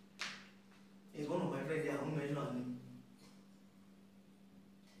 It's one of my friends there. I won't mention her name.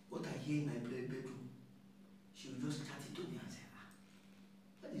 What I hear in my bedroom, she will just chat it to me and say,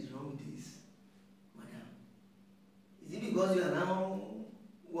 what is wrong with this, madam? Is it because you are now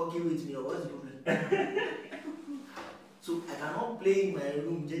working with me, or what's the problem? So I cannot play in my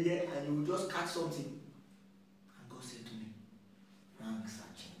room, JJ, and you will just catch something. And God said to me, ranks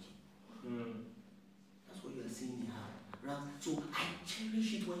are changing. That's what you are seeing in her. Ranks. So I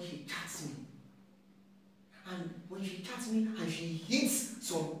cherish it when she chats me. And when she chats me and she hits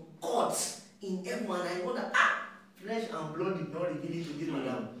some chords in everyone, I know that flesh and blood did not reveal it to this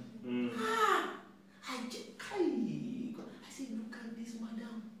madam. I said, look at this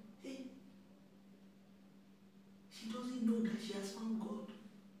madam. Hey, she doesn't know that she has found God.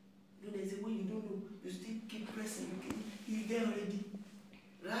 You know, there's a way you don't know. You still keep pressing. He's there already,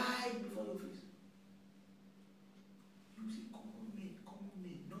 right before your face. You say, come on,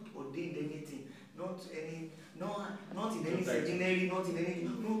 man, not ordained anything, not in any seminary, not in any,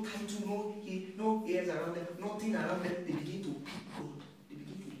 no title, no ears around them, nothing around them. They begin to pick God. They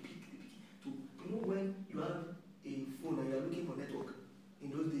begin to you know, when you have a phone and you are looking for network in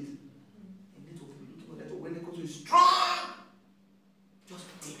those days, a network, you're looking for network, when the connection is strong, just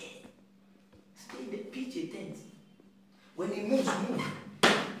stay there, pitch a tent. When it moves, move.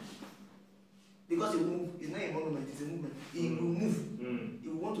 Because it will move. It's not a monument, it's a movement. It will move. It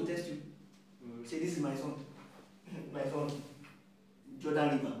will want to test you. Say, this is my son. My son, Jordan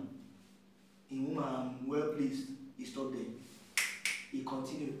River. In whom I am well pleased. He stopped there. He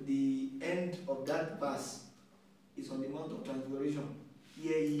continued. The end of that verse is on the Mount of Transfiguration.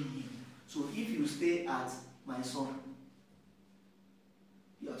 Hear ye. So if you stay at my son,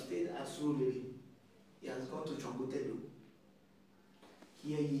 you have stayed at Surulere. He has gone to Chongotedo.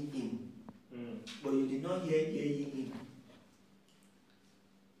 Hear ye him. But you did not hear ye him.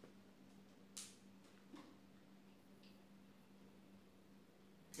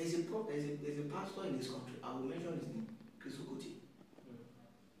 There's a pastor in this country, I will mention his name, Chris Okoti.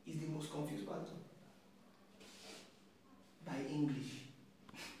 He's the most confused pastor. By English.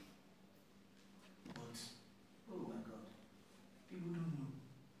 But, oh my God, people don't know.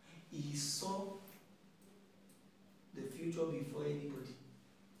 He saw the future before anybody.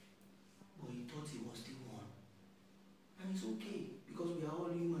 But he thought he was the one. And it's okay, because we are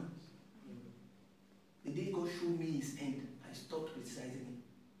all humans. The day God showed me his end, I stopped criticizing him.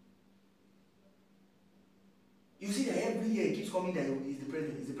 You see that every year he keeps coming that he's the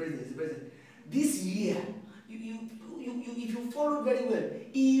president, he's the president, he's the president. This year, if you follow very well,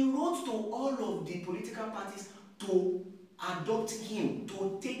 he wrote to all of the political parties to adopt him,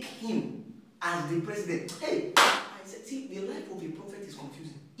 to take him as the president. Hey, I said, see, the life of a prophet is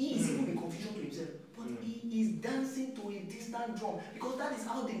confusing. He is even a confusion to himself, but he is dancing to a distant drum because that is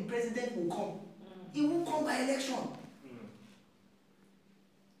how the president will come. He will come by election.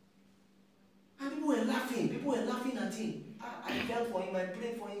 And people were laughing at him. I felt for him, I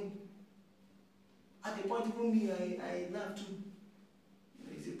prayed for him. At the point, even me, I laughed too. You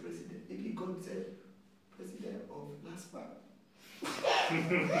know, he's a president. Maybe God said, president of last part.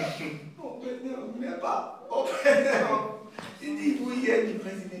 Oh, president of Nepal. Oh, president of... Didn't even hear the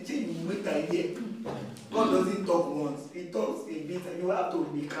president. You wait and hear. God doesn't talk once. He talks a bit and you have to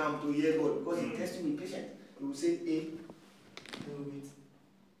be calm to hear God. Because he tests you with patience. He will say A. He will wait.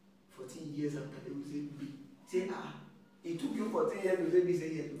 14 years after, he will say B. Say it took you 14 years to say B, say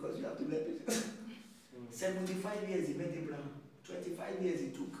yes, because you have to learn patience. 75 years he met Abraham. 25 years he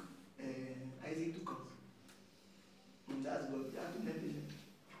took Isaac to come. And that's God. You have to learn patience.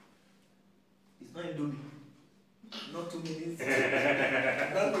 It's not Indomie. Not 2 minutes.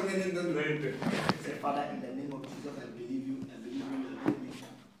 Not 2 minutes, don't do it. Say, Father, in the name of Jesus, I believe you. I believe you.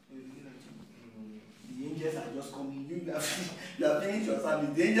 The angels are just coming. You have finished your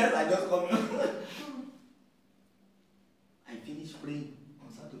service. The angels are just coming. I finished praying on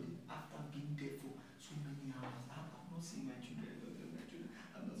Saturday after being there for so many hours. I've not seen my children.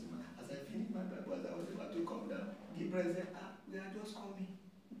 I've not seen my... As I finished my Bible, as I was about to come down, Gabriel said, we are just coming.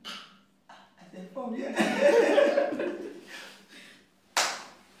 I said, from here.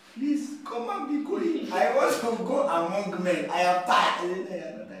 Please come and be going. I want to go among men. I am tired. I said, I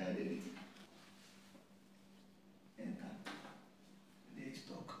am not tired of it. Enter. There is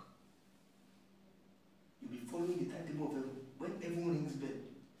talk. You'll be following the timetable of heaven. When heaven rings bell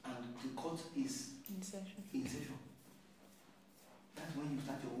and the court is in session. That's when you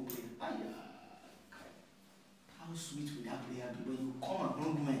start your own prayer. How sweet will that prayer be? When you come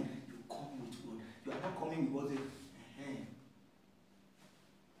among men, you come with God. You are not coming with what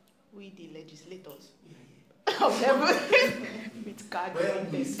we the legislators. Yeah. Of heaven. With card.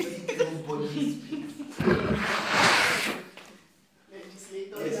 When we speak, nobody speaks.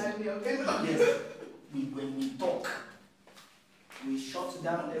 Legislators. Yes. Yes. When we talk, we shut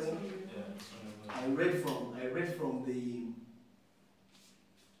down heaven. I read from the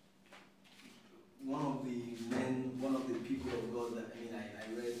one of the people of God that I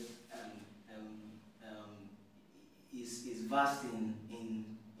read is vast in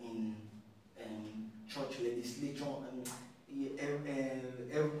church legislation and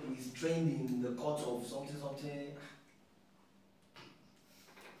he's trained in the court of something. And God said,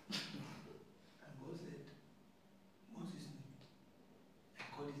 what's his name? I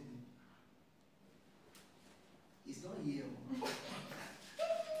called his name. He's not here.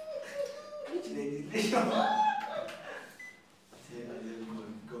 Which legislation?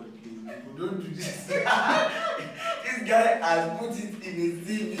 God, please, people don't do this. This guy has put it in his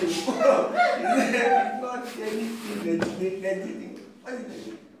CV. It's not anything legislating. What is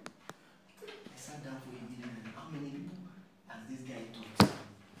it? I sat down for a minute and how many people has this guy taught?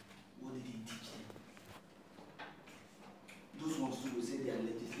 What did he teach them? Those ones who will say they are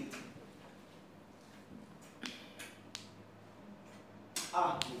legislating.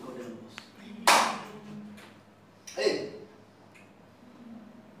 May God help us. Hey!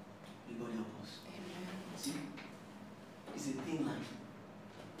 May God help us. See? It's a thin line.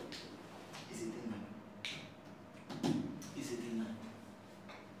 It's a thin line. It's a thin line.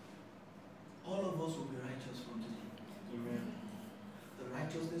 All of us will be righteous from today. Amen. The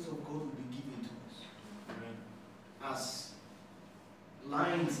righteousness of God will be given to us. Amen. As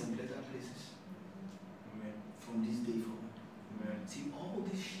lines in better places. Amen. From this day forward. Amen. See, all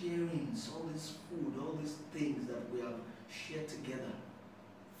these sharings, all this food, all these things that we have shared together,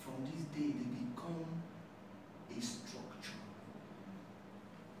 from this day they become a structure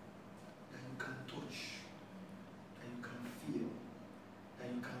that you can touch, that you can feel, that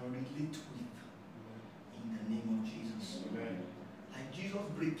you can relate with in the name of Jesus. Amen. Like Jesus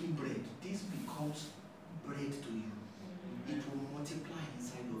breaking bread, this becomes bread to you. It will multiply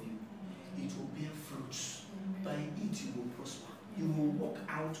inside of you. It will bear fruits. By it you will prosper. You will walk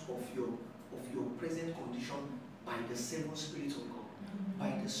out of your present condition by the seven spirits of God, by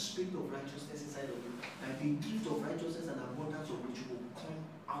the spirit of righteousness inside of you, by the gift of righteousness and abundance of which will come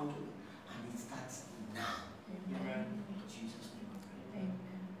out of it, and it starts now. Amen. In Jesus' name. Amen.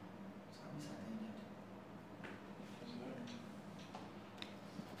 Service attended.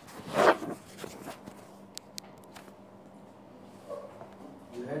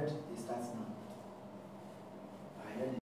 You heard? It starts now.